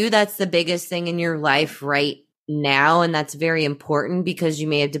to you, that's the biggest thing in your life right now. And that's very important, because you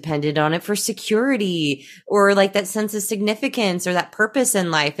may have depended on it for security or like that sense of significance or that purpose in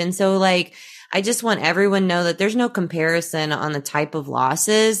life. And so like, I just want everyone to know that there's no comparison on the type of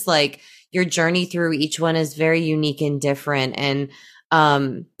losses. Like, your journey through each one is very unique and different. And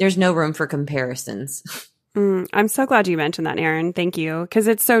there's no room for comparisons. I'm so glad you mentioned that, Erin. Thank you. Because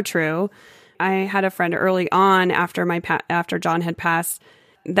it's so true. I had a friend early on after John had passed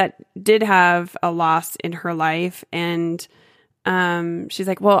that did have a loss in her life. And she's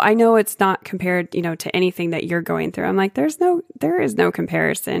like, well, I know it's not compared, you know, to anything that you're going through. I'm like, there is no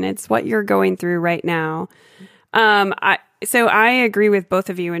comparison. It's what you're going through right now. So I agree with both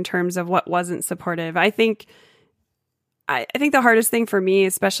of you in terms of what wasn't supportive. I think the hardest thing for me,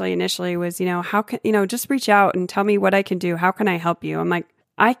 especially initially, was, you know, how can, you know, just reach out and tell me what I can do. How can I help you? I'm like,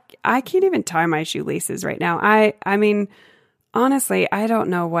 I can't even tie my shoelaces right now. I mean, honestly, I don't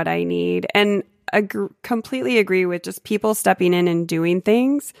know what I need. And completely agree with just people stepping in and doing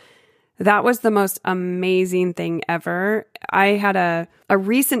things. That was the most amazing thing ever. I had a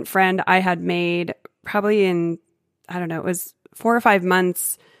recent friend I had made probably in, I don't know, it was 4 or 5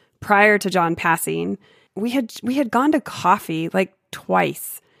 months prior to John passing. We had gone to coffee like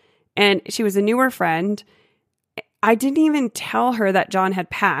twice, and she was a newer friend. I didn't even tell her that John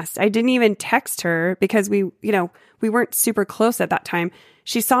had passed. I didn't even text her because we weren't super close at that time.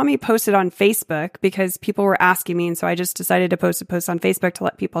 She saw me post it on Facebook because people were asking me, and so I just decided to post a post on Facebook to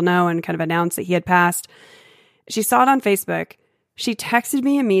let people know and kind of announce that he had passed. She saw it on Facebook. She texted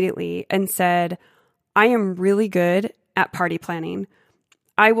me immediately and said, I am really good at party planning.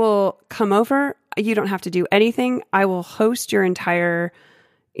 I will come over. You don't have to do anything. I will host your entire,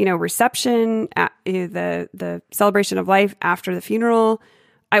 you know, reception at the celebration of life after the funeral.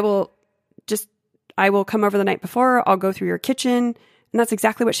 I will come over the night before. I'll go through your kitchen. And that's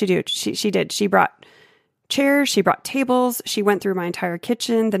exactly what she did. She did. She brought chairs. She brought tables. She went through my entire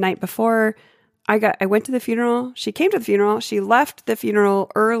kitchen the night before. I went to the funeral. She came to the funeral. She left the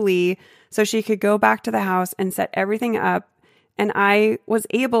funeral early so she could go back to the house and set everything up. And I was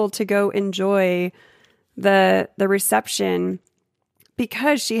able to go enjoy the reception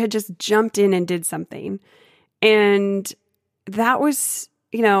because she had just jumped in and did something. And that was,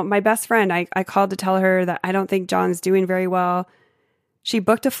 you know, my best friend. I called to tell her that I don't think John's doing very well. She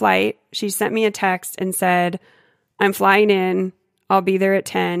booked a flight. She sent me a text and said, I'm flying in. I'll be there at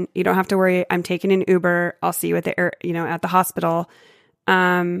 10. You don't have to worry. I'm taking an Uber. I'll see you at the hospital.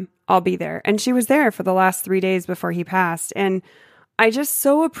 I'll be there. And she was there for the last 3 days before he passed. And I just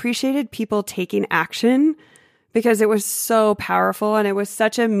so appreciated people taking action because it was so powerful and it was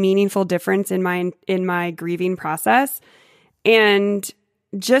such a meaningful difference in my grieving process. And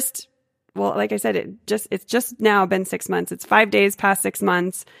just, well, like I said, it's just now been 6 months. It's 5 days past 6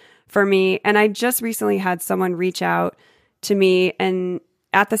 months for me. And I just recently had someone reach out to me and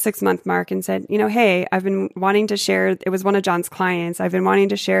at the 6-month mark and said, you know, hey, I've been wanting to share, it was one of John's clients. I've been wanting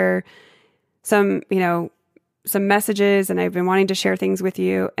to share some, you know, some messages and I've been wanting to share things with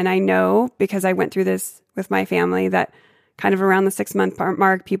you. And I know because I went through this with my family that kind of around the 6-month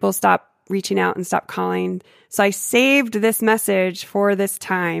mark, people stop reaching out and stop calling. So I saved this message for this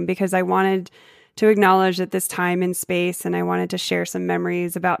time because I wanted to acknowledge at this time and space, and I wanted to share some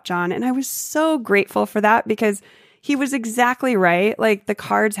memories about John. And I was so grateful for that because he was exactly right. Like the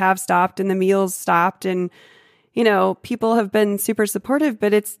cards have stopped and the meals stopped and, you know, people have been super supportive,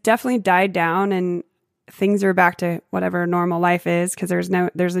 but it's definitely died down and things are back to whatever normal life is because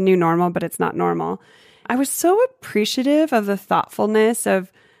there's a new normal, but it's not normal. I was so appreciative of the thoughtfulness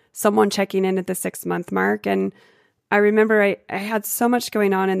of someone checking in at the 6-month mark. And I remember I had so much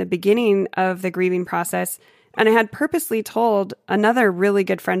going on in the beginning of the grieving process. And I had purposely told another really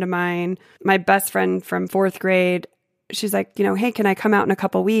good friend of mine, my best friend from 4th grade, she's like, you know, hey, can I come out in a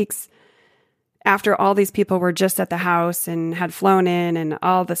couple weeks? After all these people were just at the house and had flown in and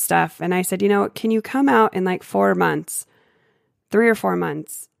all the stuff. And I said, you know, can you come out in like 4 months, 3 or 4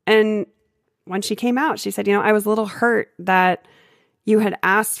 months? And when she came out, she said, you know, I was a little hurt that you had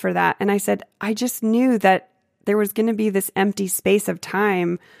asked for that. And I said, I just knew that there was going to be this empty space of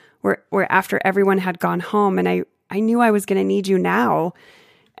time where after everyone had gone home and I knew I was going to need you now.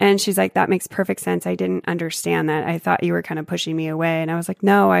 And she's like, that makes perfect sense. I didn't understand that. I thought you were kind of pushing me away. And I was like,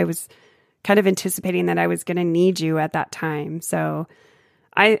 no, I was kind of anticipating that I was going to need you at that time. So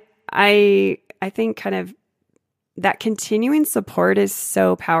I think kind of that continuing support is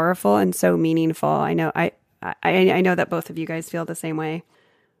so powerful and so meaningful. I know I know that both of you guys feel the same way.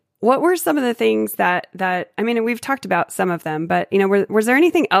 What were some of the things that I mean, we've talked about some of them, but you know, was there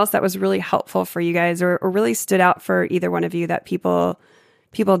anything else that was really helpful for you guys or really stood out for either one of you that people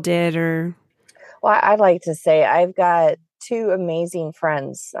did or? Well, I'd like to say I've got 2 amazing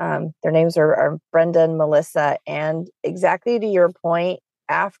friends. Their names are Brenda and Melissa. And exactly to your point,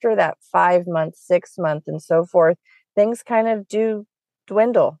 after that 5 month, 6 month, and so forth, things kind of do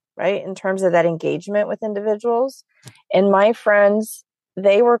dwindle, right? In terms of that engagement with individuals. And my friends,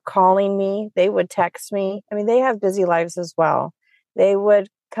 they were calling me, they would text me. I mean, they have busy lives as well. They would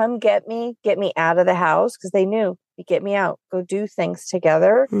come get me out of the house because they knew, get me out, go do things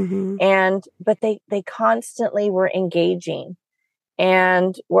together. Mm-hmm. But they constantly were engaging.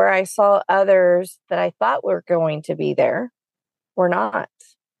 And where I saw others that I thought were going to be there were not.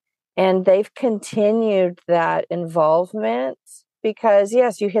 And they've continued that involvement because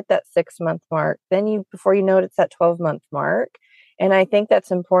yes, you hit that 6-month mark. Then before you know it, it's that 12-month mark. And I think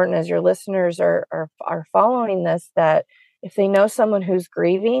that's important as your listeners are following this, that if they know someone who's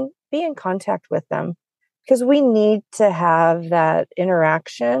grieving, be in contact with them because we need to have that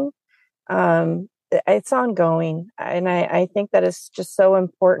interaction. It's ongoing. And I think that it's just so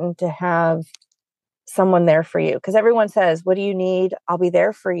important to have someone there for you because everyone says, what do you need? I'll be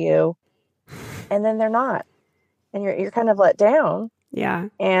there for you. And then they're not. And you're kind of let down. Yeah.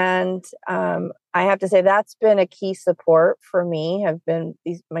 And I have to say that's been a key support for me, have been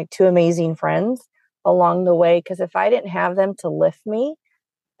my 2 amazing friends along the way. Because if I didn't have them to lift me,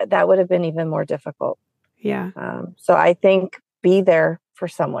 that would have been even more difficult. Yeah. So I think be there for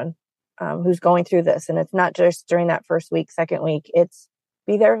someone who's going through this. And it's not just during that first week, second week. It's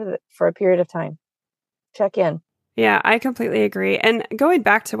be there for a period of time. Check in. Yeah, I completely agree. And going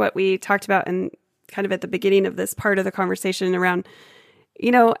back to what we talked about in kind of at the beginning of this part of the conversation around,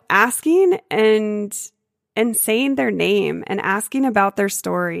 you know, asking and saying their name and asking about their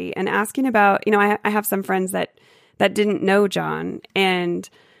story and asking about, you know, I have some friends that didn't know John. And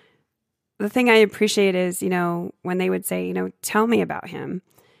the thing I appreciate is, you know, when they would say, you know, tell me about him.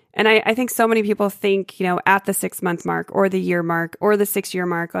 And I think so many people think, you know, at the 6-month mark or the year mark or the 6-year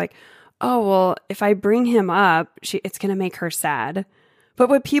mark, like, oh, well, if I bring him up, it's going to make her sad. But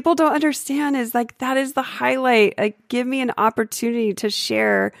what people don't understand is like, that is the highlight. Like, give me an opportunity to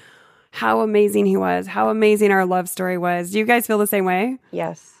share how amazing he was, how amazing our love story was. Do you guys feel the same way?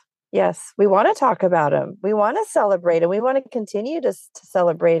 Yes. Yes. We want to talk about him. We want to celebrate and we want to continue to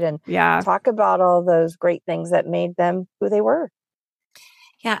celebrate and talk about all those great things that made them who they were.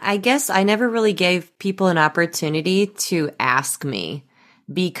 Yeah, I guess I never really gave people an opportunity to ask me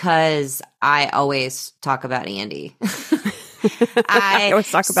because I always talk about Andy. I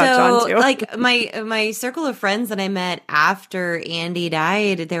always talk about John too. Like my circle of friends that I met after Andy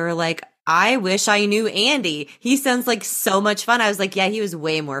died, they were like, I wish I knew Andy. He sounds like so much fun. I was like, yeah, he was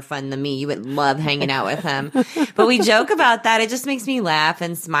way more fun than me. You would love hanging out with him. But we joke about that. It just makes me laugh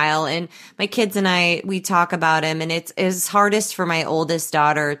and smile. And my kids and I, we talk about him, and it's hardest for my oldest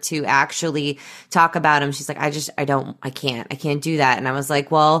daughter to actually talk about him. She's like, I can't do that. And I was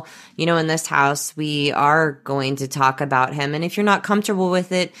like, well, in this house, we are going to talk about him. And if you're not comfortable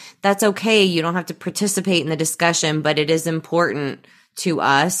with it, that's okay. You don't have to participate in the discussion, but it is important to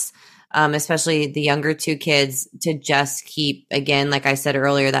us, especially the younger two kids, to just keep, again, like I said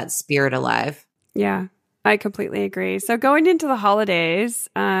earlier, that spirit alive. Yeah, I completely agree. So going into the holidays,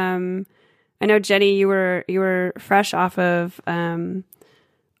 I know, Jenny, you were fresh off of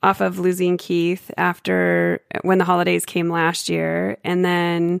losing Keith after when the holidays came last year. And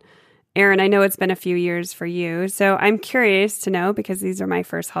then Erin, I know it's been a few years for you. So I'm curious to know, because these are my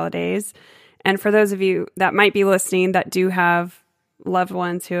first holidays. And for those of you that might be listening that do have loved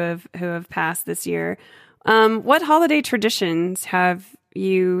ones who have passed this year, what holiday traditions have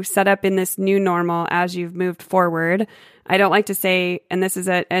you set up in this new normal as you've moved forward? I don't like to say, and this is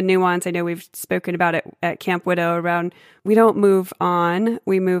a nuance, I know we've spoken about it at Camp Widow, around we don't move on,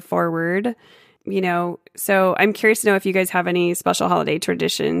 we move forward. So I'm curious to know if you guys have any special holiday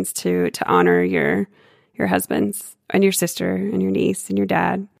traditions to honor your husbands and your sister and your niece and your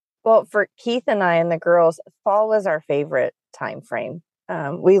dad. Well, for Keith and I and the girls, fall was our favorite time frame.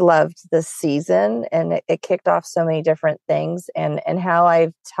 We loved this season, and it kicked off so many different things, and how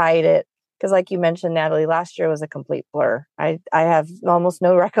I've tied it. Because like you mentioned, Natalie, last year was a complete blur. I have almost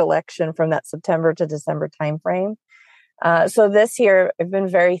no recollection from that September to December time frame. So this year, I've been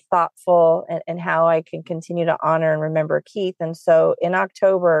very thoughtful in how I can continue to honor and remember Keith. And so in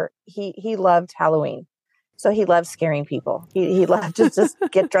October, he loved Halloween. So he loved scaring people. He loved to just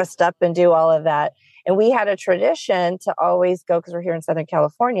get dressed up and do all of that. And we had a tradition to always go, because we're here in Southern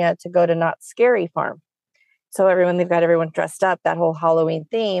California, to go to Knott's Scary Farm. So they've got everyone dressed up, that whole Halloween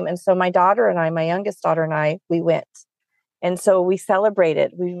theme. And so my daughter and I, my youngest daughter and I, we went. And so we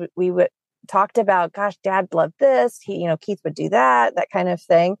celebrated. We talked about, gosh, Dad loved this. Keith would do that kind of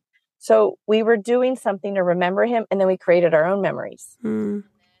thing. So we were doing something to remember him. And then we created our own memories. And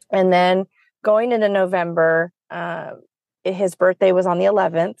then going into November, his birthday was on the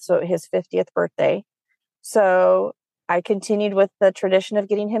 11th. So his 50th birthday. So I continued with the tradition of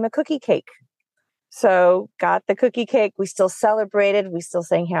getting him a cookie cake. So got the cookie cake. We still celebrated. We still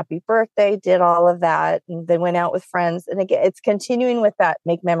sang happy birthday, did all of that, and then went out with friends. And again, it's continuing with that.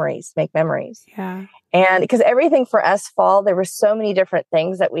 Make memories. Yeah. And because everything for us fall, there were so many different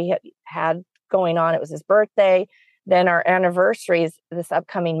things that we had going on. It was his birthday. Then our anniversary is this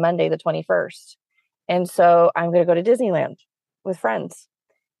upcoming Monday, the 21st. And so I'm going to go to Disneyland with friends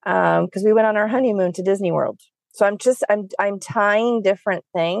because we went on our honeymoon to Disney World. So I'm tying different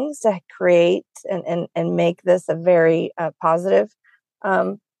things to create and make this a very positive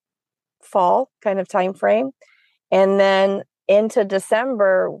fall kind of time frame. And then into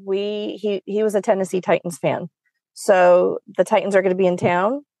December, he was a Tennessee Titans fan. So the Titans are going to be in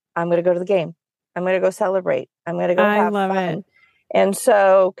town. I'm going to go to the game. I'm going to go celebrate. I'm going to go have fun. It. And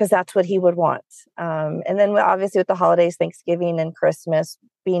so, because that's what he would want. And then obviously with the holidays, Thanksgiving and Christmas,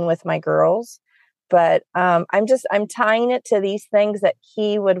 being with my girls. But I'm tying it to these things that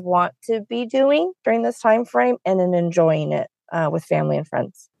he would want to be doing during this time frame, and then enjoying it with family and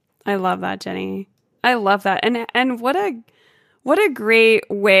friends. I love that, Jenny. I love that, and what a great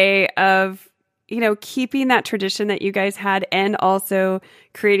way of keeping that tradition that you guys had, and also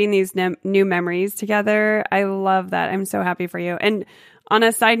creating these new memories together. I love that. I'm so happy for you. And on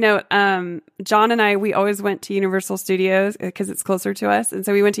a side note, John and I, we always went to Universal Studios because it's closer to us. And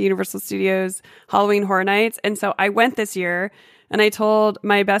so we went to Universal Studios Halloween Horror Nights. And so I went this year, and I told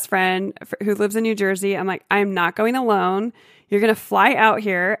my best friend who lives in New Jersey, I'm like, I'm not going alone. You're going to fly out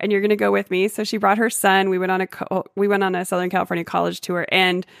here and you're going to go with me. So she brought her son. We went on a Southern California college tour,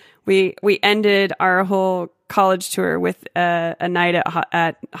 and we ended our whole college tour with a night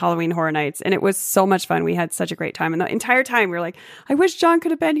at Halloween Horror Nights, and it was so much fun. We had such a great time, and the entire time we were like, I wish John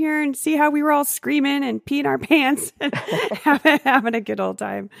could have been here and see how we were all screaming and peeing our pants and having a good old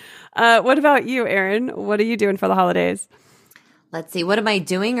time. What about you, Erin? What are you doing for the holidays? Let's see. What am I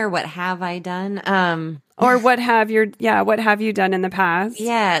doing, or what have I done? Or what have you done in the past?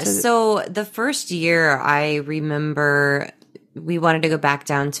 Yeah. So the first year, I remember we wanted to go back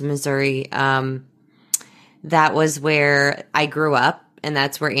down to Missouri. That was where I grew up, and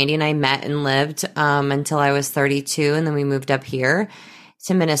that's where Andy and I met and lived until I was 32, and then we moved up here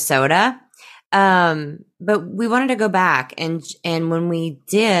to Minnesota. But we wanted to go back, and when we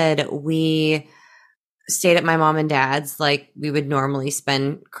did, we stayed at my mom and dad's like we would normally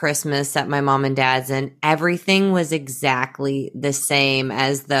spend Christmas at my mom and dad's, and everything was exactly the same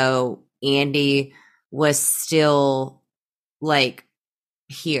as though Andy was still like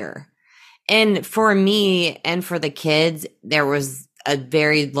here. And for me and for the kids, there was a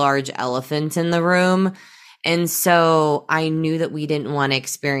very large elephant in the room. And so I knew that we didn't want to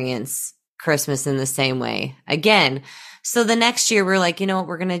experience Christmas in the same way again. So the next year we're like, you know what,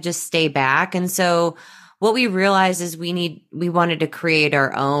 we're going to just stay back. And so what we realized is we wanted to create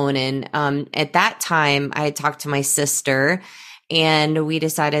our own. And at that time I had talked to my sister and we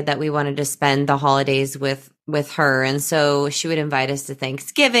decided that we wanted to spend the holidays with her. And so she would invite us to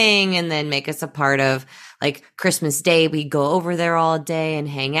Thanksgiving and then make us a part of like Christmas Day. We'd go over there all day and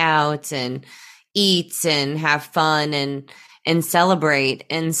hang out and eat and have fun and celebrate.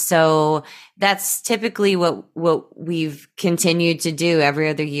 And so that's typically what we've continued to do. Every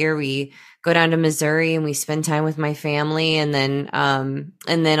other year we go down to Missouri and we spend time with my family. And then on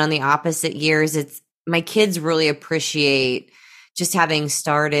the opposite years, it's my kids really appreciate just having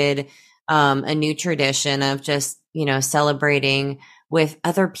started a new tradition of just, you know, celebrating with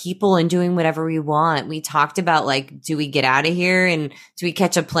other people and doing whatever we want. We talked about like, do we get out of here and do we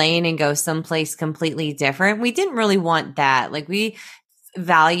catch a plane and go someplace completely different? We didn't really want that. Like we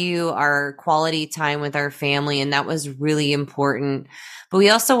value our quality time with our family, and that was really important. But we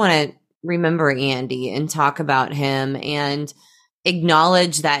also want to remember Andy and talk about him and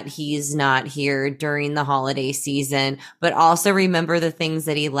acknowledge that he's not here during the holiday season, but also remember the things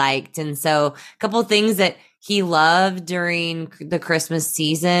that he liked. And so a couple of things that he loved during the Christmas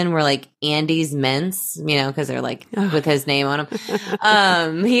season were like Andy's mints, you know, because they're like with his name on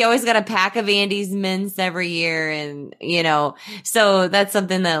them. He always got a pack of Andy's mints every year. And, you know, so that's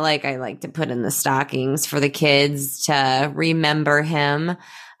something that like I like to put in the stockings for the kids to remember him.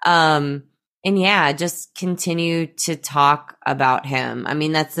 And yeah, just continue to talk about him. I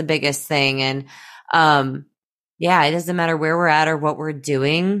mean, that's the biggest thing. And, yeah, it doesn't matter where we're at or what we're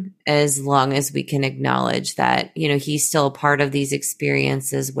doing, as long as we can acknowledge that, you know, he's still a part of these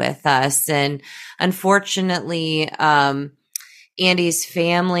experiences with us. And unfortunately, Andy's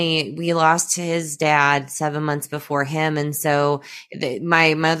family, we lost his dad 7 months before him. And so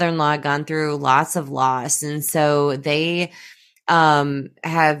my mother-in-law had gone through lots of loss. And so they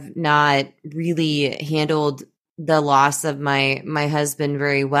have not really handled the loss of my husband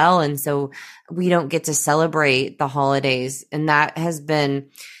very well. And so we don't get to celebrate the holidays. And that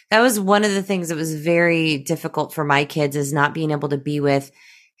was one of the things that was very difficult for my kids, is not being able to be with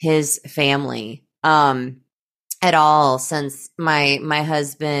his family, at all. Since my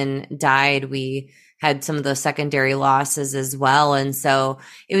husband died, we had some of those secondary losses as well. And so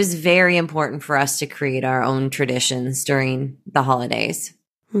it was very important for us to create our own traditions during the holidays.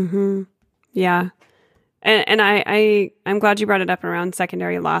 Mm-hmm. Yeah. And I'm glad you brought it up around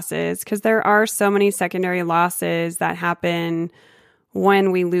secondary losses, because there are so many secondary losses that happen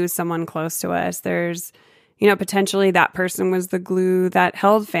when we lose someone close to us. There's, you know, potentially that person was the glue that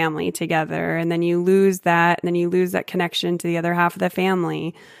held family together, and then you lose that, and then you lose that connection to the other half of the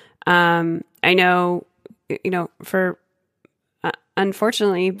family. I know, you know, for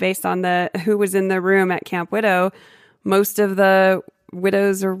unfortunately, based on who was in the room at Camp Widow, most of the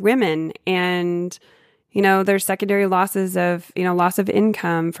widows are women, and you know, there's secondary losses of, you know, loss of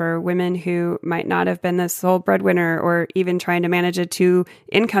income for women who might not have been the sole breadwinner or even trying to manage a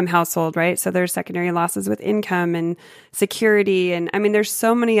 2-income household, right? So there's secondary losses with income and security. And I mean, there's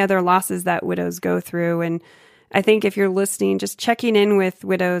so many other losses that widows go through. And I think if you're listening, just checking in with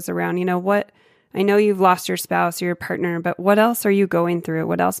widows around, you know, I know you've lost your spouse or your partner, but what else are you going through?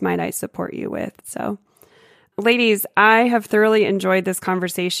 What else might I support you with? So ladies, I have thoroughly enjoyed this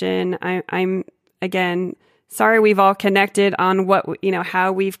conversation. I'm again, sorry we've all connected on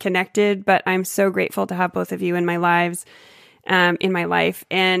how we've connected, but I'm so grateful to have both of you in my life.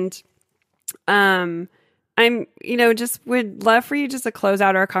 And I'm, just would love for you just to close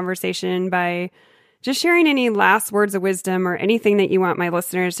out our conversation by just sharing any last words of wisdom or anything that you want my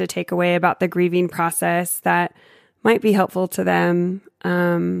listeners to take away about the grieving process that might be helpful to them,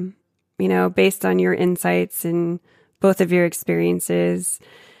 based on your insights and both of your experiences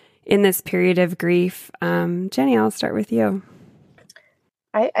in this period of grief. Jenny, I'll start with you.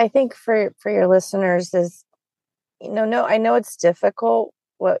 I think for your listeners is, no, I know it's difficult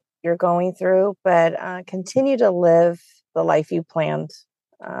what you're going through, but continue to live the life you planned.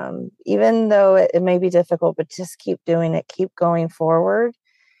 Even though it may be difficult, but just keep doing it, keep going forward,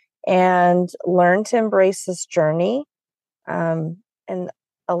 and learn to embrace this journey. And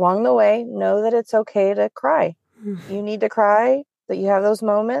along the way, know that it's okay to cry. You need to cry. that you have those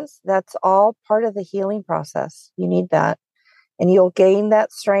moments, that's all part of the healing process. You need that. And you'll gain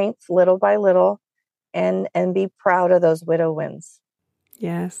that strength little by little and be proud of those widow wins.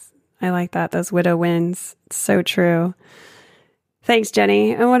 Yes, I like that. Those widow wins. It's so true. Thanks,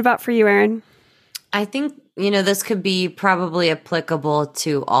 Jenny. And what about for you, Erin? I think, this could be probably applicable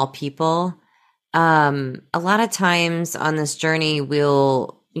to all people. A lot of times on this journey,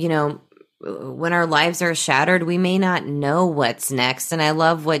 we'll, when our lives are shattered, we may not know what's next. And I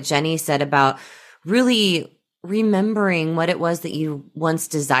love what Jenny said about really remembering what it was that you once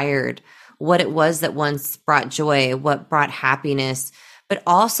desired, what it was that once brought joy, what brought happiness, but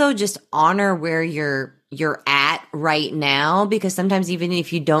also just honor where you're at right now, because sometimes even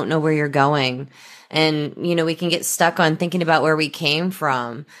if you don't know where you're going, and, we can get stuck on thinking about where we came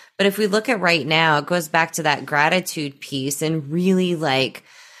from. But if we look at right now, it goes back to that gratitude piece and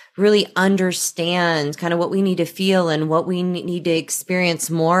really understand kind of what we need to feel and what we need to experience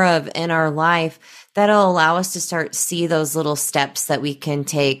more of in our life. That'll allow us to start see those little steps that we can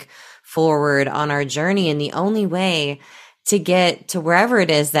take forward on our journey. And the only way to get to wherever it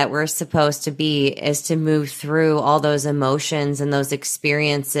is that we're supposed to be is to move through all those emotions and those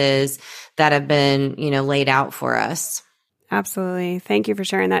experiences that have been, laid out for us. Absolutely. Thank you for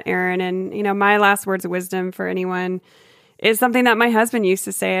sharing that, Erin. And, my last words of wisdom for anyone is something that my husband used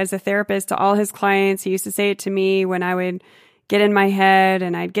to say as a therapist to all his clients. He used to say it to me when I would get in my head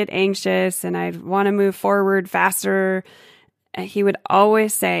and I'd get anxious and I'd want to move forward faster. He would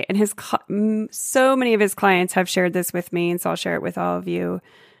always say, and so many of his clients have shared this with me, and so I'll share it with all of you.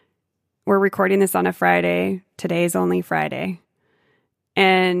 We're recording this on a Friday. Today's only Friday.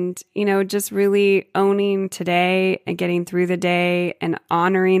 And, just really owning today and getting through the day and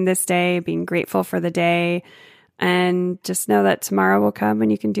honoring this day, being grateful for the day, and just know that tomorrow will come and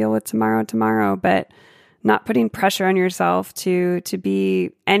you can deal with tomorrow, but not putting pressure on yourself to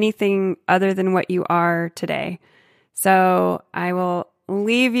be anything other than what you are today. So I will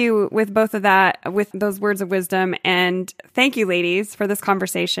leave you with both of that, with those words of wisdom. And thank you, ladies, for this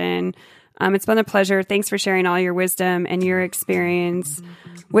conversation. It's been a pleasure. Thanks for sharing all your wisdom and your experience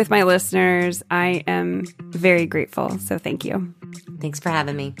with my listeners. I am very grateful. So thank you. Thanks for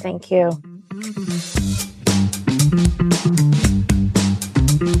having me. Thank you.